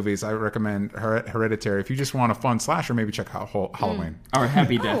scary movies, I recommend Hereditary. If you just want a fun slasher, maybe check out Halloween. Or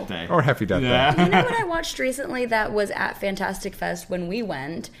Happy Death Day. Or Happy Death Day. You know what I watched recently that was at Fantastic Fest when we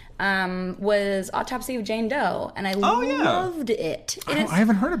went? Was Autopsy of Jane Doe, and I loved it. I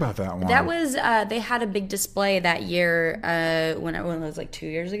haven't heard about that one. That was they had a big display that year when it was like 2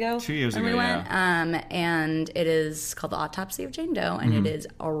 years ago. 2 years ago, we went. And it is called The Autopsy of Jane Doe, and it is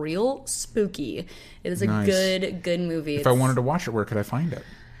a real spooky. It is a good movie. If I wanted to watch it, where could I find it?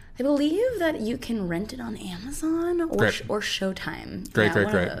 I believe that you can rent it on Amazon or Showtime. Great. One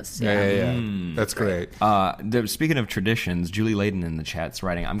of those. Yeah. That's great. Speaking of traditions, Julie Layden in the chat's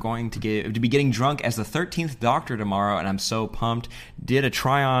writing, I'm going to be getting drunk as the 13th Doctor tomorrow, and I'm so pumped. Did a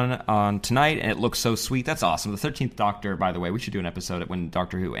try-on tonight, and it looks so sweet. That's awesome. The 13th Doctor, by the way, we should do an episode when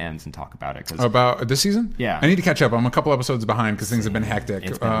Doctor Who ends and talk about it. About this season? Yeah. I need to catch up. I'm a couple episodes behind because things have been hectic.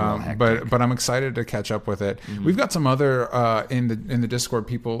 It's been real hectic. But I'm excited to catch up with it. We've got some other, in the Discord,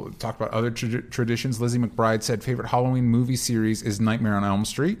 people talk about other traditions. Lizzie McBride said favorite Halloween movie series is Nightmare on Elm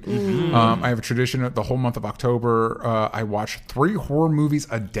Street. I have a tradition the whole month of October. I watch 3 horror movies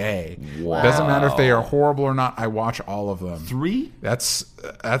a day. Wow. Doesn't matter if they are horrible or not. I watch all of them. 3? That's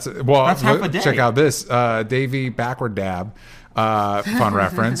half a day. Check out this Davey Backward Dab. Fun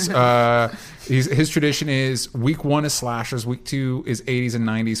reference. His tradition is week 1 is slashers, week 2 is 80s and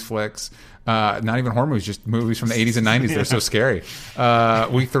 90s flicks. Not even horror movies, just movies from the 80s and 90s. They're so scary.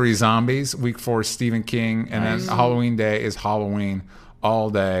 Week 3 zombies, week 4 Stephen King, and then Halloween day is Halloween all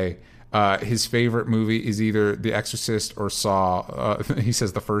day. His favorite movie is either The Exorcist or Saw. He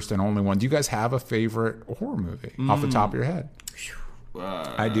says the first and only one. Do you guys have a favorite horror movie off the top of your head?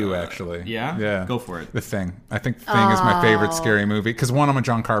 I do, actually. Yeah? Go for it. The Thing. I think The Thing is my favorite scary movie because, one, I'm a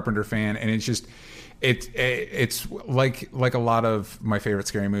John Carpenter fan, and it's just it's like a lot of my favorite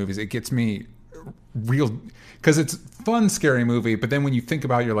scary movies. It gets me real because it's fun scary movie, but then when you think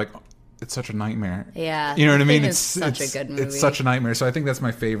about it, you're like, it's such a nightmare. Yeah. You know what I mean? It's such a good movie. It's such a nightmare. So I think that's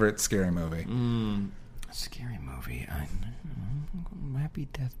my favorite scary movie. Scary movie. Happy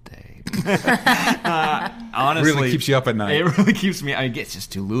Death Day. Honestly, really keeps you up at night. It really keeps me. I guess it's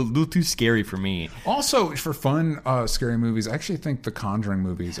just a little too scary for me. Also, for fun scary movies, I actually think the Conjuring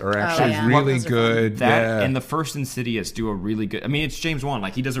movies are actually really good. That and the first Insidious do a really good. I mean, it's James Wan.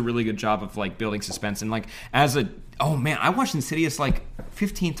 Like, he does a really good job of like building suspense. And like as a I watched Insidious like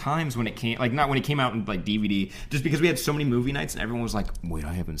 15 times when it came, like not when it came out in like DVD, just because we had so many movie nights and everyone was like, wait,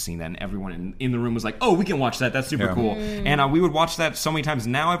 I haven't seen that, and everyone in the room was like, oh, we can watch that, that's super cool. And we would watch that so many times.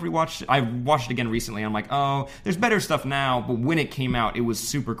 Now I watched it again recently, and I'm like, oh, there's better stuff now, but when it came out, it was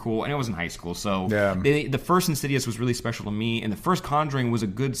super cool, and it was in high school, so the first Insidious was really special to me, and the first Conjuring was a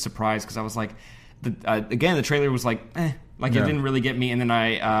good surprise because I was like, again, the trailer was like, it didn't really get me, and then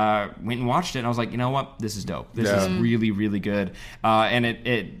I went and watched it, and I was like, you know what, this is dope. This is really, really good.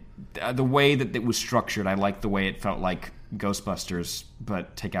 And the way that it was structured, I liked the way it felt like Ghostbusters,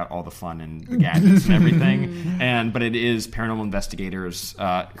 but take out all the fun and the gadgets and everything. But it is paranormal investigators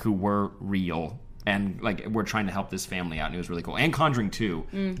who were real. And like we're trying to help this family out, and it was really cool. And Conjuring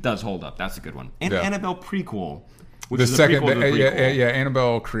 2 does hold up. That's a good one. And Annabelle prequel. The second,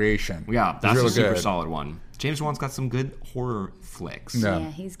 Annabelle Creation. Yeah, that's really a super solid one. James Wan's got some good horror flicks. Yeah,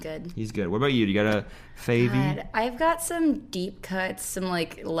 he's good. He's good. What about you? Do you got a favy? I've got some deep cuts, some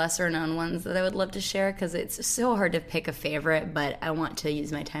like lesser known ones that I would love to share because it's so hard to pick a favorite, but I want to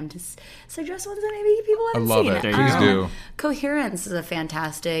use my time to suggest ones that maybe people haven't seen. I love it. Please do. Coherence is a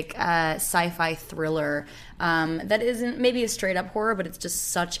fantastic sci-fi thriller that isn't maybe a straight up horror, but it's just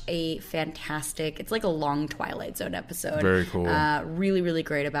such a fantastic, it's like a long Twilight Zone episode. Very cool. Really, really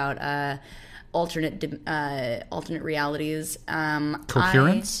great about alternate realities.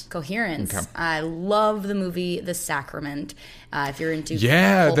 Coherence? Coherence. Okay. I love the movie The Sacrament. If you're into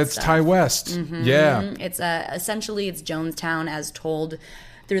that's stuff. Ty West. Yeah, it's essentially it's Jonestown as told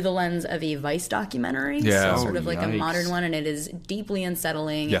through the lens of a Vice documentary. Yeah. So sort of like a yikes. modern one, and it is deeply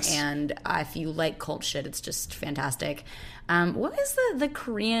unsettling. Yes. And if you like cult shit, it's just fantastic. What is the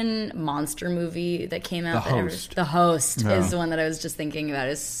Korean monster movie that came out? The Host. The Host is the one that I was just thinking about.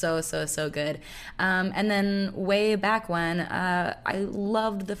 It's so good. And then way back when, I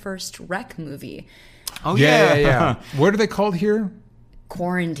loved the first Rec movie. Oh Yeah. What are they called here?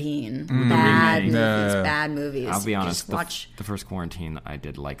 Quarantine. Mm. Bad movies. I'll be honest. Just watch. The first Quarantine I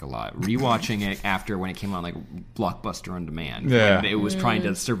did like a lot. Rewatching it after when it came on like Blockbuster on demand. Yeah. When it was trying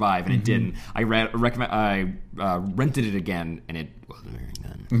to survive and it didn't. I rented it again and it wasn't very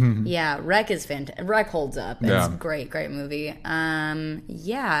good. Yeah, Rec is fantastic. Rec holds up. It's Yeah. a great movie.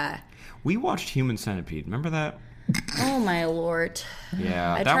 Yeah. We watched Human Centipede. Remember that? Oh my lord.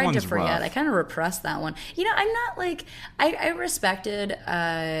 Yeah, I that tried to one's forget. rough. I kind of repressed that one. You know, I'm not like I respected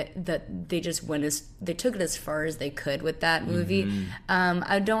that they just they took it as far as they could with that movie.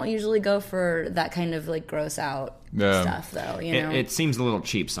 I don't usually go for that kind of like gross out stuff though. You know, It seems a little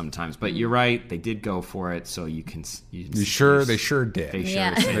cheap sometimes, but you're right. They did go for it, so you can. They sure did. They sure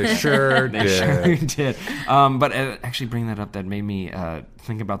Yeah. did. They sure They sure did. did. But actually, bring that up. That made me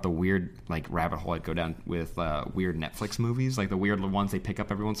think about the weird like rabbit hole I'd go down with weird Netflix movies, like the weird ones they pick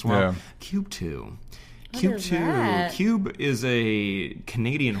up every once in a while. Yeah. Cube 2. What Cube is 2. that? Cube is a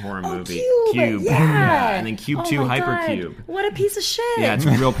Canadian horror movie. Cube, yeah. And then Cube Oh 2 my God. Hypercube. What a piece of shit. Yeah, it's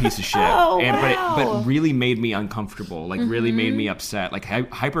a real piece of shit. Oh, But wow. it really made me uncomfortable. Like, really made Mm-hmm. me upset. Like,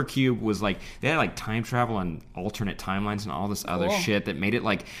 Hypercube was like, they had like time travel and alternate timelines and all this other shit that made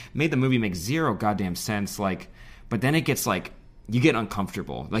the movie make zero goddamn sense. Like, but then it gets like, you get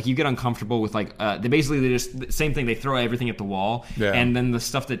uncomfortable. Like, you get uncomfortable with like, they just, same thing, they throw everything at the wall. Yeah. And then the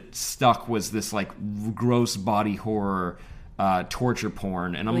stuff that stuck was this like gross body horror, torture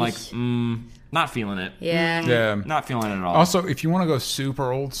porn. And I'm like, not feeling it. Yeah. Yeah. Not feeling it at all. Also, if you want to go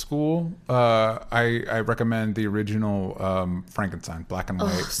super old school, I recommend the original Frankenstein, black and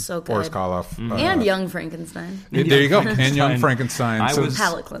white. so Boris good. Karloff. And Young Frankenstein. There you go. And Young Frankenstein. I So was,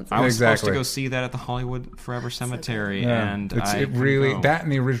 Palate cleanser. I was supposed to Exactly. go see that at the Hollywood Forever Cemetery, yeah. and It's, I it really couldn't go. that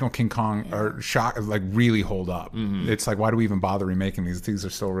and the original King Kong are like really hold up. It's like, why do we even bother remaking these? These are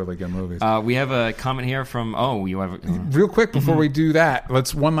still really good movies. We have a comment here from you have Real quick before we do that,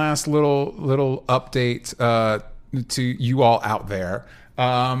 let's one last little update to you all out there.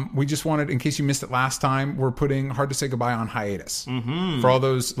 We just wanted, in case you missed it last time, we're putting Hard to Say Goodbye on hiatus. For all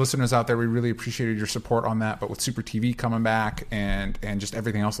those listeners out there, we really appreciated your support on that. But with Super TV coming back and just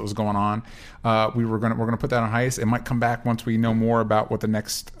everything else that was going on, we're gonna put that on hiatus. It might come back once we know more about what the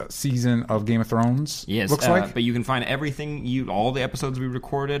next season of Game of Thrones looks like. But you can find everything all the episodes we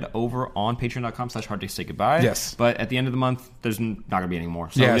recorded over on patreon.com/hard to say goodbye. Yes. But at the end of the month, there's not gonna be any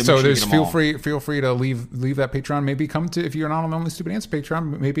more. So Yeah, make so sure you there's get them all. feel free to leave that Patreon. Maybe come to, if you're not on the Only Stupid Answer Patreon,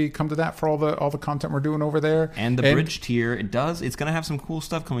 maybe come to that for all the content we're doing over there. And the bridge tier, it's gonna have some cool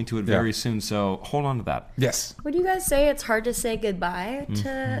stuff coming to it very soon. So hold on to that. Yes. Would you guys say it's hard to say goodbye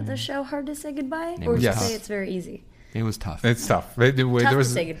to the show Hard to Say Goodbye? Or would you Yes. say it's very easy? It was tough. It's tough. There to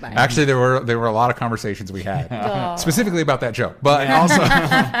was say goodbye. Actually, there were a lot of conversations we had specifically about that show, but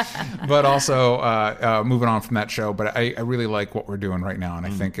also moving on from that show. But I really like what we're doing right now, and I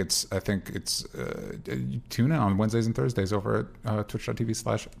think it's tune in on Wednesdays and Thursdays over at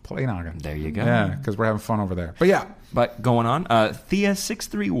twitch.tv/playnoggin. There you go. Yeah, because we're having fun over there. But yeah. But going on,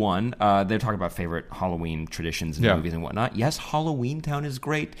 Thea631, they're talking about favorite Halloween traditions and movies and whatnot. Yes, Halloween Town is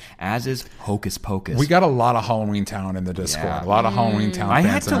great, as is Hocus Pocus. We got a lot of Halloween Town in the Discord. Yeah. A lot of Halloween Town I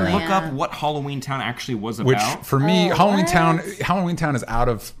fans had to in there. look up what Halloween Town actually was about. Which for me, Halloween what? Town is out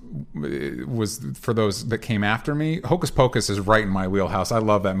of, was for those that came after me. Hocus Pocus is right in my wheelhouse. I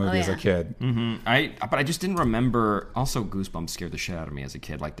love that movie as a kid. But I just didn't remember. Also, Goosebumps scared the shit out of me as a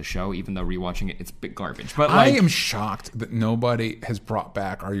kid, like the show. Even though rewatching it, it's big garbage. But I like, am shocked that nobody has brought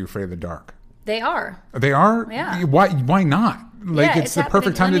back Are You Afraid of the Dark? They are. They are? Yeah. Why not? Like, Yeah, it's the happening.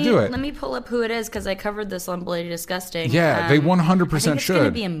 perfect time to do it. Let me pull up who it is because I covered this on Bloody Disgusting. Yeah, they 100% I think it's going to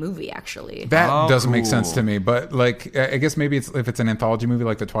should. be a movie, actually. That doesn't make cool. sense to me, but like, I guess maybe if it's an anthology movie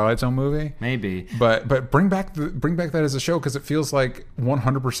like the Twilight Zone movie, maybe. But bring back that as a show because it feels like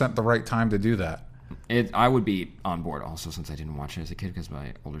 100% the right time to do that. I would be on board also since I didn't watch it as a kid because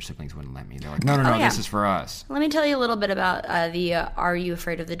my older siblings wouldn't let me. They're like, no, yeah. this is for us. Let me tell you a little bit about the Are You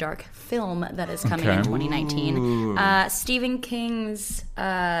Afraid of the Dark film that is coming in 2019. Stephen King's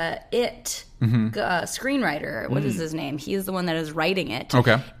It screenwriter. What is his name? He is the one that is writing it.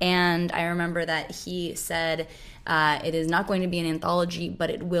 Okay. And I remember that he said It is not going to be an anthology, but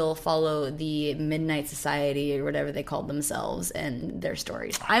it will follow the Midnight Society or whatever they called themselves and their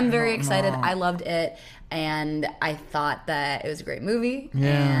stories. I'm very excited. I loved it, and I thought that it was a great movie,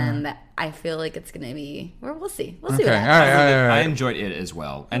 and I feel like it's going to be... Well, we'll see. We'll see what happens. All right. I enjoyed it as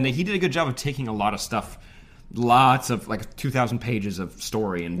well. And he did a good job of taking a lot of stuff, lots of, like, 2,000 pages of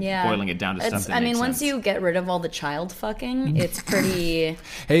story and boiling it down to stuff that makes once sense. you get rid of all the child fucking, it's pretty...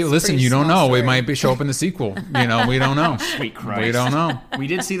 Hey, listen, you don't know. It might show up in the sequel. We don't know. Sweet Christ. We don't know. We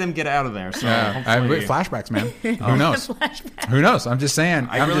did see them get out of there, so hopefully... Flashbacks, man. Who knows? Who knows? I'm just saying.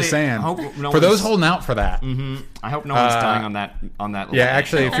 For those holding out for that. I hope no one's dying on that. Yeah,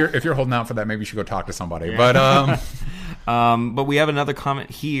 actually, if you're holding out for that, maybe you should go talk to somebody. Yeah. But we have another comment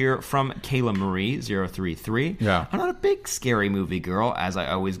here from Kayla Marie 033. Yeah, I'm not a big scary movie girl, as I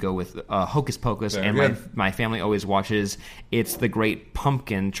always go with Hocus Pocus, and my family always watches It's the Great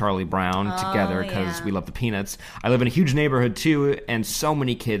Pumpkin, Charlie Brown together because we love the Peanuts. I live in a huge neighborhood too, and so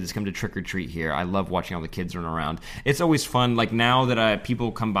many kids come to trick or treat here. I love watching all the kids run around. It's always fun. Like now that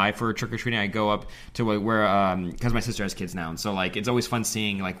people come by for trick or treating, I go up to where because my sister has kids now, and so like it's always fun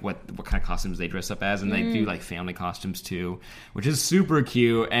seeing like what kind of costumes they dress up as, and they do like family costumes too, which is super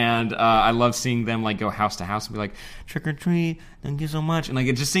cute. And I love seeing them like go house to house and be like, trick or treat, thank you so much, and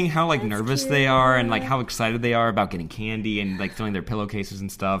like just seeing how like nervous they are and like how excited they are about getting candy and like filling their pillowcases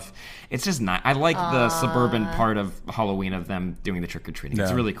and stuff. It's just not. I like the suburban part of Halloween of them doing the trick or treating.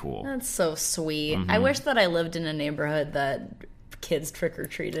 It's really cool. That's so sweet. I wish that I lived in a neighborhood that kids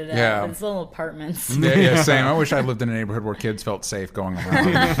trick-or-treated at in little apartments. Yeah, same. I wish I lived in a neighborhood where kids felt safe going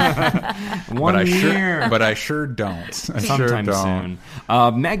around. But I sure don't. Sometime soon.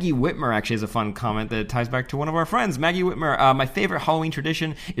 Maggie Whitmer actually has a fun comment that ties back to one of our friends. Maggie Whitmer, my favorite Halloween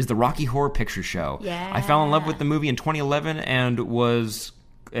tradition is the Rocky Horror Picture Show. Yeah. I fell in love with the movie in 2011 and was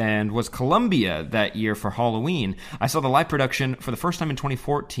Columbia that year for Halloween. I saw the live production for the first time in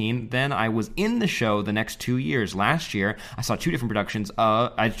 2014. Then I was in the show the next 2 years. Last year, I saw two different productions,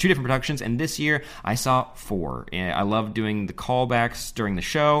 and this year I saw 4. I love doing the callbacks during the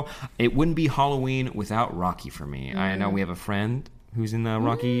show. It wouldn't be Halloween without Rocky for me. I know we have a friend who's in the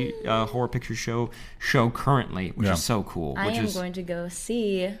Rocky Horror Picture Show currently, which is so cool. I am going to go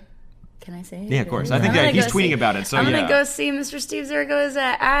see... Can I say it? Yeah, of course. I think he's tweeting about it. So I'm going to go see Mr. Steve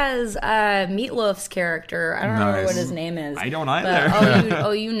Zaragoza as Meatloaf's character. I don't know what his name is. I don't either.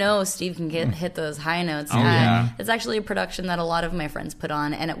 But, Steve can hit those high notes. It's actually a production that a lot of my friends put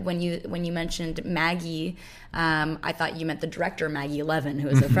on. And when you mentioned Maggie, I thought you meant the director, Maggie Levin, who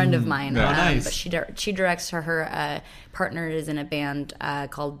is a friend of mine. Nice. But she directs her partner is in a band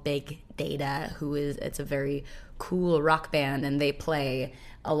called Big Data, it's a very cool rock band, and they play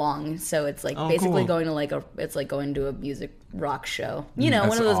along, so it's like basically going to a music rock show. One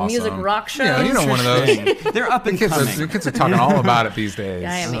of those music rock shows. Yeah, one of those. They're up and coming. The kids are talking all about it these days.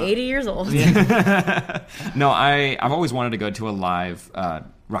 I am 80 years old. No, I've always wanted to go to a live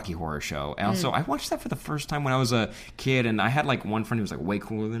Rocky Horror show. And also, I watched that for the first time when I was a kid, and I had like one friend who was like way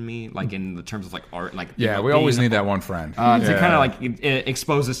cooler than me, like in the terms of like art. Like we always need that one friend to kind of like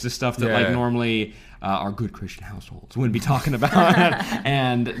expose us to stuff that like normally our good Christian households wouldn't be talking about.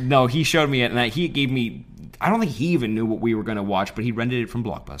 And no, he showed me it, and he gave me. I don't think he even knew what we were going to watch, but he rented it from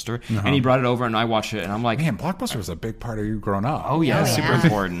Blockbuster, and he brought it over, and I watched it, and I'm like... Man, Blockbuster was a big part of you growing up. Oh, yeah, super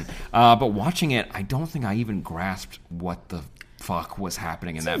important. But watching it, I don't think I even grasped what the fuck was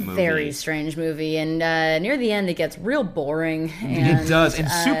happening in that movie. Very strange movie, and near the end it gets real boring. It does, and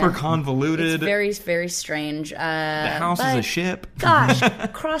super convoluted. It's very, very strange. The house is a ship. Gosh,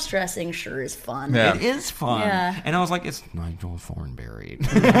 cross-dressing sure is fun. Yeah. It is fun. Yeah. And I was like, it's Nigel Thornberry.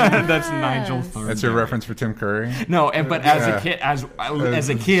 That's Nigel Thornberry. That's your reference for Tim Curry? No, but as a kid,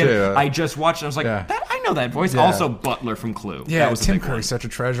 I just watched it. I was like, I know that voice. Yeah. Also, Butler from Clue. Yeah, that was Tim Curry's such a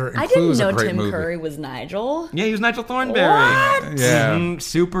treasure. And I Clue didn't know Tim Curry was Nigel. Yeah, he was Nigel Thornberry. What? Yeah.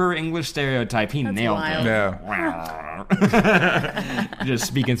 Super English stereotype. He nailed it. Yeah. Just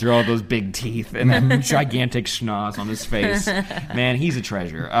speaking through all those big teeth and that gigantic schnoz on his face. Man, he's a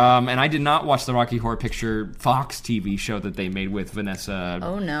treasure. And I did not watch the Rocky Horror Picture Fox TV show that they made with Vanessa.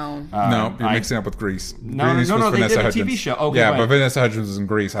 Oh, no. No, you're mixing up with Grease. No, Grease they did a Hudgens. TV show. Okay, yeah, but Vanessa Hudgens was in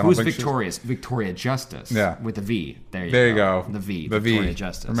Grease. Who's Victorious? Victoria Justice. Yeah. With the V. There you go. The V. The Victoria V.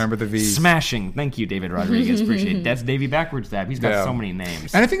 Justice. Remember the V. Smashing. Thank you, David Rodriguez. Appreciate it. That's Davey Backwards Dab. He's got so many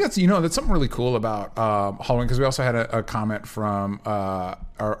names. And I think that's something really cool about Halloween, because we also had a comment from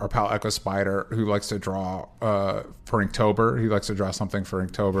our pal Echo Spider, who likes to draw for Inktober. He likes to draw something for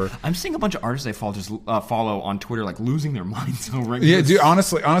Inktober. I'm seeing a bunch of artists I follow on Twitter like losing their minds over it. Yeah, dude.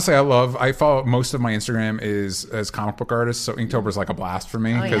 Honestly, I follow most of my Instagram is as comic book artists, so Inktober is like a blast for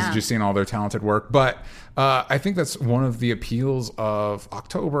me because just seeing all their talented work. But I think that's one of the appeals of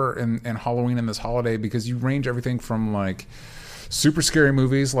October and Halloween and this holiday, because you range everything from like super scary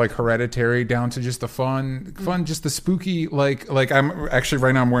movies like Hereditary down to just the fun, just the spooky, like I'm actually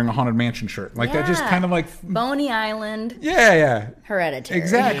right now I'm wearing a Haunted Mansion shirt. Like that just kind of like Boney Island. Yeah. Hereditary.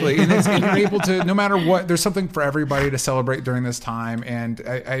 Exactly. And you're able to, no matter what, there's something for everybody to celebrate during this time. And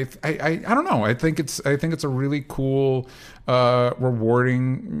I don't know. I think it's a really cool,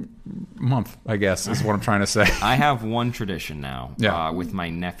 rewarding month, I guess, is what I'm trying to say. I have one tradition now with my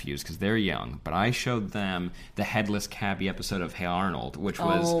nephews, because they're young, but I showed them the Headless Cabby episode of Hey Arnold, which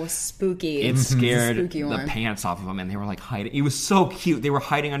was spooky. It scared the pants off of them, and they were like hiding. It was so cute. They were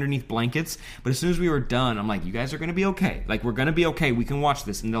hiding underneath blankets, but as soon as we were done, I'm like, you guys are going to be okay. Like, we're going to be okay. We can watch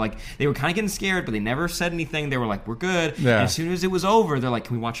this. And they're like, they were kind of getting scared, but they never said anything. They were like, we're good. Yeah. And as soon as it was over, they're like,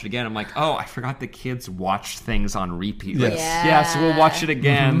 can we watch it again? I'm like, oh, I forgot the kids watch things on repeat. Like, so we'll watch it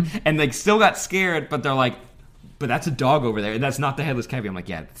again. And they still got scared, but they're like, but that's a dog over there. That's not the Headless Cabby. I'm like,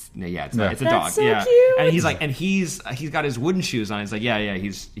 it's a dog. So cute. And he's like, and he's got his wooden shoes on. He's like,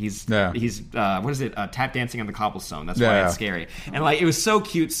 he's what is it? Tap dancing on the cobblestone. That's why it's scary. And like, it was so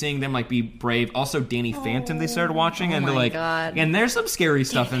cute seeing them like be brave. Also, Danny Phantom they started watching, and they're like, and there's some scary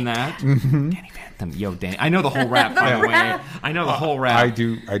stuff in that. Danny Phantom, Danny. I know the whole rap, by the way. I know the whole rap. I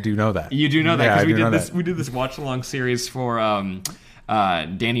do know that. You do know that, because we did this watch along series for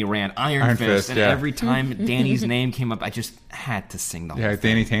Danny Rand, Iron Fist, and every time Danny's name came up, I just had to sing the whole thing.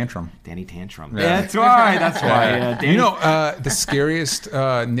 Danny Tantrum. That's why. Danny. You know, the scariest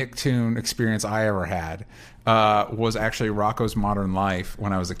Nicktoon experience I ever had was actually Rocko's Modern Life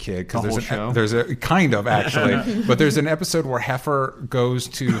when I was a kid. Because there's a kind of actually, but there's an episode where Heifer goes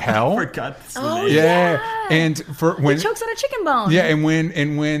to hell. I forgot this and when he chokes on a chicken bone. Yeah, and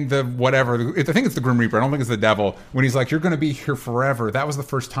when the whatever, I think it's the Grim Reaper. I don't think it's the devil. When he's like, "You're going to be here forever." That was the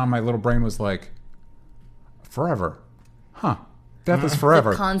first time my little brain was like, "Forever, huh?" Death is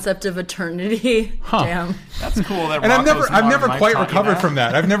forever. The concept of eternity. Huh. Damn. That's cool. That and I've never quite recovered from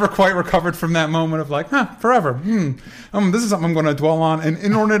that. I've never quite recovered from that moment of like, forever. This is something I'm going to dwell on an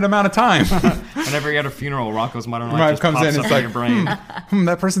inordinate amount of time. Whenever you're at a funeral, Rocko's Modern Life just comes pops in. up It's like, in your brain.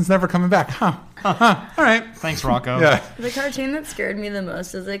 That person's never coming back. All right. Thanks, Rocko. Yeah. The cartoon that scared me the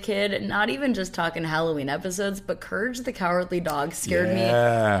most as a kid, not even just talking Halloween episodes, but Courage the Cowardly Dog scared me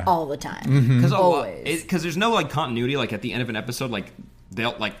all the time. Always. Because there's no like continuity. Like at the end of an episode, like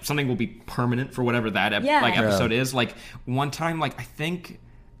they'll like something will be permanent for whatever that episode is. Like one time, like I think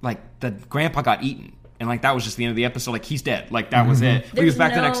like the grandpa got eaten. And, like, that was just the end of the episode. Like, he's dead. Like, that was it. But he was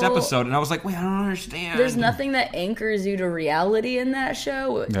back the next episode. And I was like, wait, I don't understand. There's nothing that anchors you to reality in that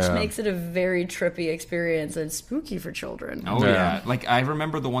show, which makes it a very trippy experience and spooky for children. Oh, yeah. Like, I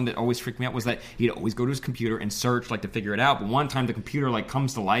remember the one that always freaked me out was that he'd always go to his computer and search, like, to figure it out. But one time the computer, like,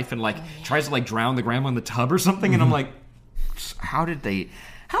 comes to life and, like, tries to, like, drown the grandma in the tub or something. And I'm like, how'd they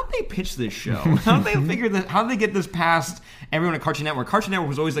pitch this show? How'd they figure this? How'd they get this past everyone at Cartoon Network? Cartoon Network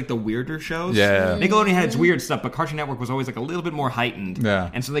was always like the weirder shows. Yeah. Nickelodeon had its weird stuff, but Cartoon Network was always like a little bit more heightened. Yeah.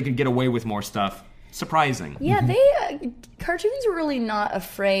 And so they could get away with more stuff. Surprising. Yeah, cartoons were really not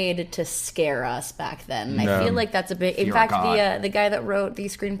afraid to scare us back then. I feel like that's a big. In fact, the guy that wrote the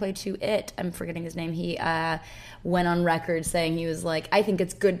screenplay to It, I'm forgetting his name. He went on record saying he was like, I think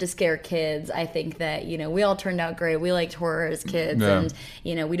it's good to scare kids. I think that, we all turned out great. We liked horror as kids, and,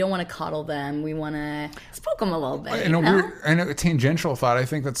 we don't want to coddle them. We want to spook them a little bit. And a tangential thought, I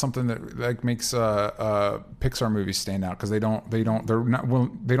think that's something that like makes Pixar movies stand out, because they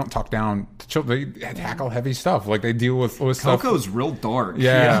don't talk down to children. They tackle heavy stuff. Like they deal with stuff. Coco's real dark.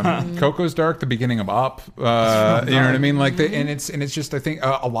 Yeah. Coco's dark. The beginning of Up. You know what I mean? Like and it's just, I think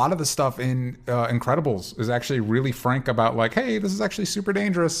a lot of the stuff in Incredibles is actually really frank about like, hey, this is actually super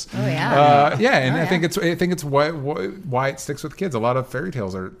dangerous. Oh yeah. I think it's why it sticks with kids. A lot of fairy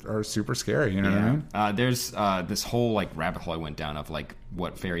tales are super scary. You know what I mean? There's this whole like rabbit hole I went down of like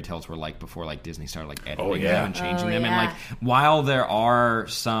what fairy tales were like before like Disney started like editing them and changing them. And like while there are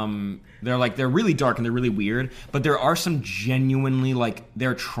some, they're really dark and they're really weird, but there are some genuinely like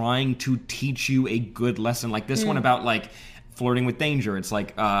they're trying to teach you a good lesson. Like this one about like flirting with danger. It's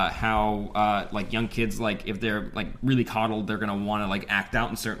like how like young kids, like if they're like really coddled, they're gonna want to like act out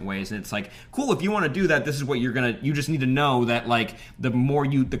in certain ways, and it's like, cool, if you want to do that, this is what you just need to know that like the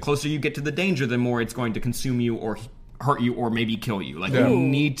closer you get to the danger, the more it's going to consume you or hurt you or maybe kill you. Like, you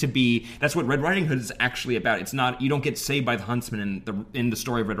need to be... That's what Red Riding Hood is actually about. It's not... You don't get saved by the huntsman in the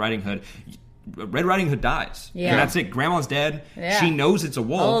story of Red Riding Hood. Red Riding Hood dies. Yeah. And that's it. Grandma's dead. Yeah. She knows it's a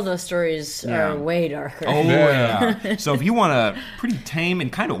wolf. All of those stories are way darker. Oh, yeah. So if you want a pretty tame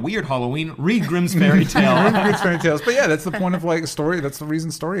and kind of weird Halloween, read Grimm's Fairy Tale. Grimm's Fairy Tales. But yeah, that's the point of like story. That's the reason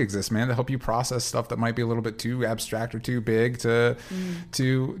story exists, man, to help you process stuff that might be a little bit too abstract or too big to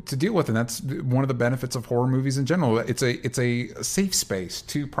deal with. And that's one of the benefits of horror movies in general. It's a safe space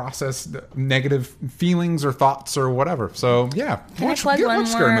to process negative feelings or thoughts or whatever. So yeah, watch one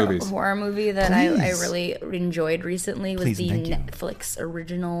more horror movie that I really enjoyed recently was the Netflix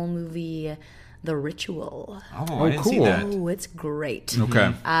original movie The Ritual. Oh, I didn't see that. Oh, it's great.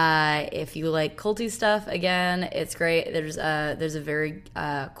 Okay. If you like culty stuff, again, it's great. There's a very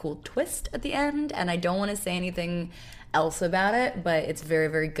cool twist at the end, and I don't want to say anything else about it, but it's very,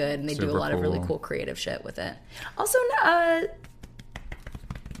 very good, and they do a lot of really cool creative shit with it. Also,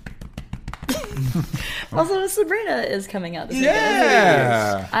 also, Sabrina is coming out this weekend.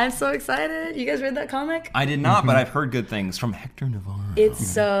 Yeah! I'm so excited. You guys read that comic? I did not, but I've heard good things from Hector Navarro. It's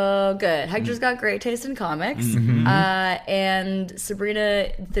so good. Hector's got great taste in comics. And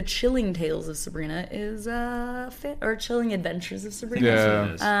Sabrina, the Chilling Tales of Sabrina is or Chilling Adventures of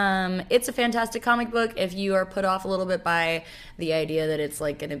Sabrina. Yeah. It's a fantastic comic book. If you are put off a little bit by the idea that it's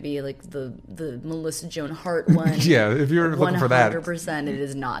like going to be like the Melissa Joan Hart one. Yeah, if you're looking for that. 100% it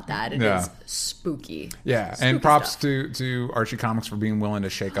is not that. It is spooky. Yeah, spooky and props stuff. to Archie Comics for being willing to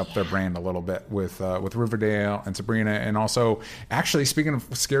shake up their brand a little bit with Riverdale and Sabrina, and also actually speaking of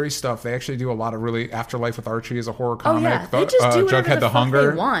scary stuff, they actually do a lot of really Afterlife with Archie as a horror comic. Oh yeah, they just do whatever Jughead the fuck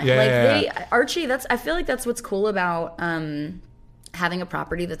Hunger. they want. Yeah, Archie. I feel like that's what's cool about having a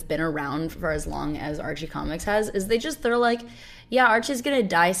property that's been around for as long as Archie Comics has. Is they're like, yeah, Archie's gonna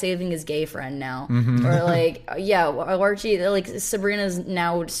die saving his gay friend now, or like, yeah, Archie, like Sabrina's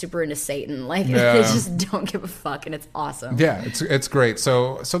now super into Satan. Like they just don't give a fuck, and it's awesome. Yeah, it's great.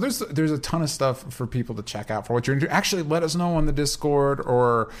 So there's a ton of stuff for people to check out for what you're into. Actually, let us know on the Discord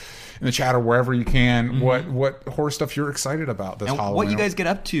or in the chat or wherever you can what horror stuff you're excited about this Halloween. What you guys get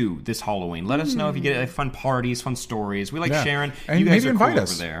up to this Halloween. Let us know if you get like fun parties, fun stories. We like sharing. And you guys maybe are invite cool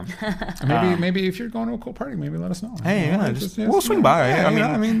us over there. Maybe if you're going to a cool party, maybe let us know. Hey, we'll swing by. Yeah,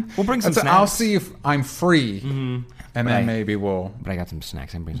 I mean, we'll bring some snacks. I'll see if I'm free, and then maybe we'll. But I got some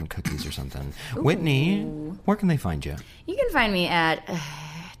snacks. I can bring some cookies or something. Ooh. Whitney, where can they find you? You can find me at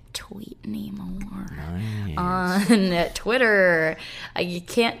Tweet Me More nice. On Twitter. You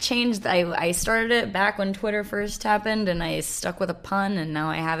can't change. I started it back when Twitter first happened, and I stuck with a pun, and now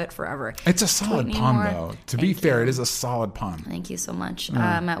I have it forever. It's a solid pun, though. To be fair, it is a solid pun. Thank you so much.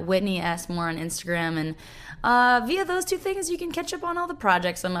 I'm at Whitney S. Moore on Instagram, and via those two things, you can catch up on all the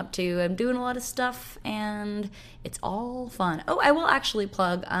projects I'm up to. I'm doing a lot of stuff, and it's all fun. Oh, I will actually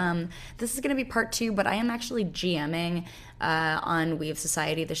plug, this is going to be part 2, but I am actually GMing on We Have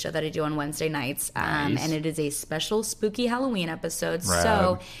Society, the show that I do on Wednesday nights. Nice. And it is a special spooky Halloween episode. Rad.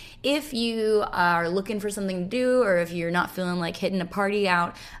 So if you are looking for something to do, or if you're not feeling like hitting a party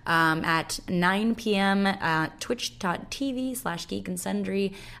out, at 9 p.m. twitch.tv/Geek and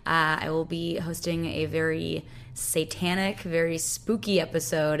Sundry, I will be hosting a very satanic, very spooky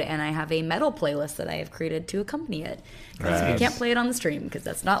episode, and I have a metal playlist that I have created to accompany it. Because we can't play it on the stream because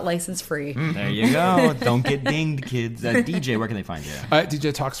that's not license free. There you go. Don't get dinged, kids. DJ, where can they find you?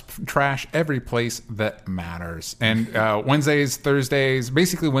 DJ Talks Trash every place that matters. And Wednesdays, Thursdays,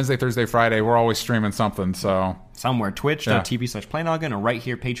 basically Wednesday, Thursday, Friday, we're always streaming something. So somewhere, twitch.tv/playnoggin, or right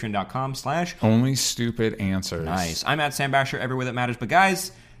here, patreon.com/ Only Stupid Answers. Nice. I'm at Sam Basher, everywhere that matters. But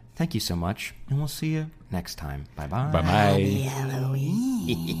guys, thank you so much, and we'll see you next time. Bye-bye. Bye-bye. Happy Halloween.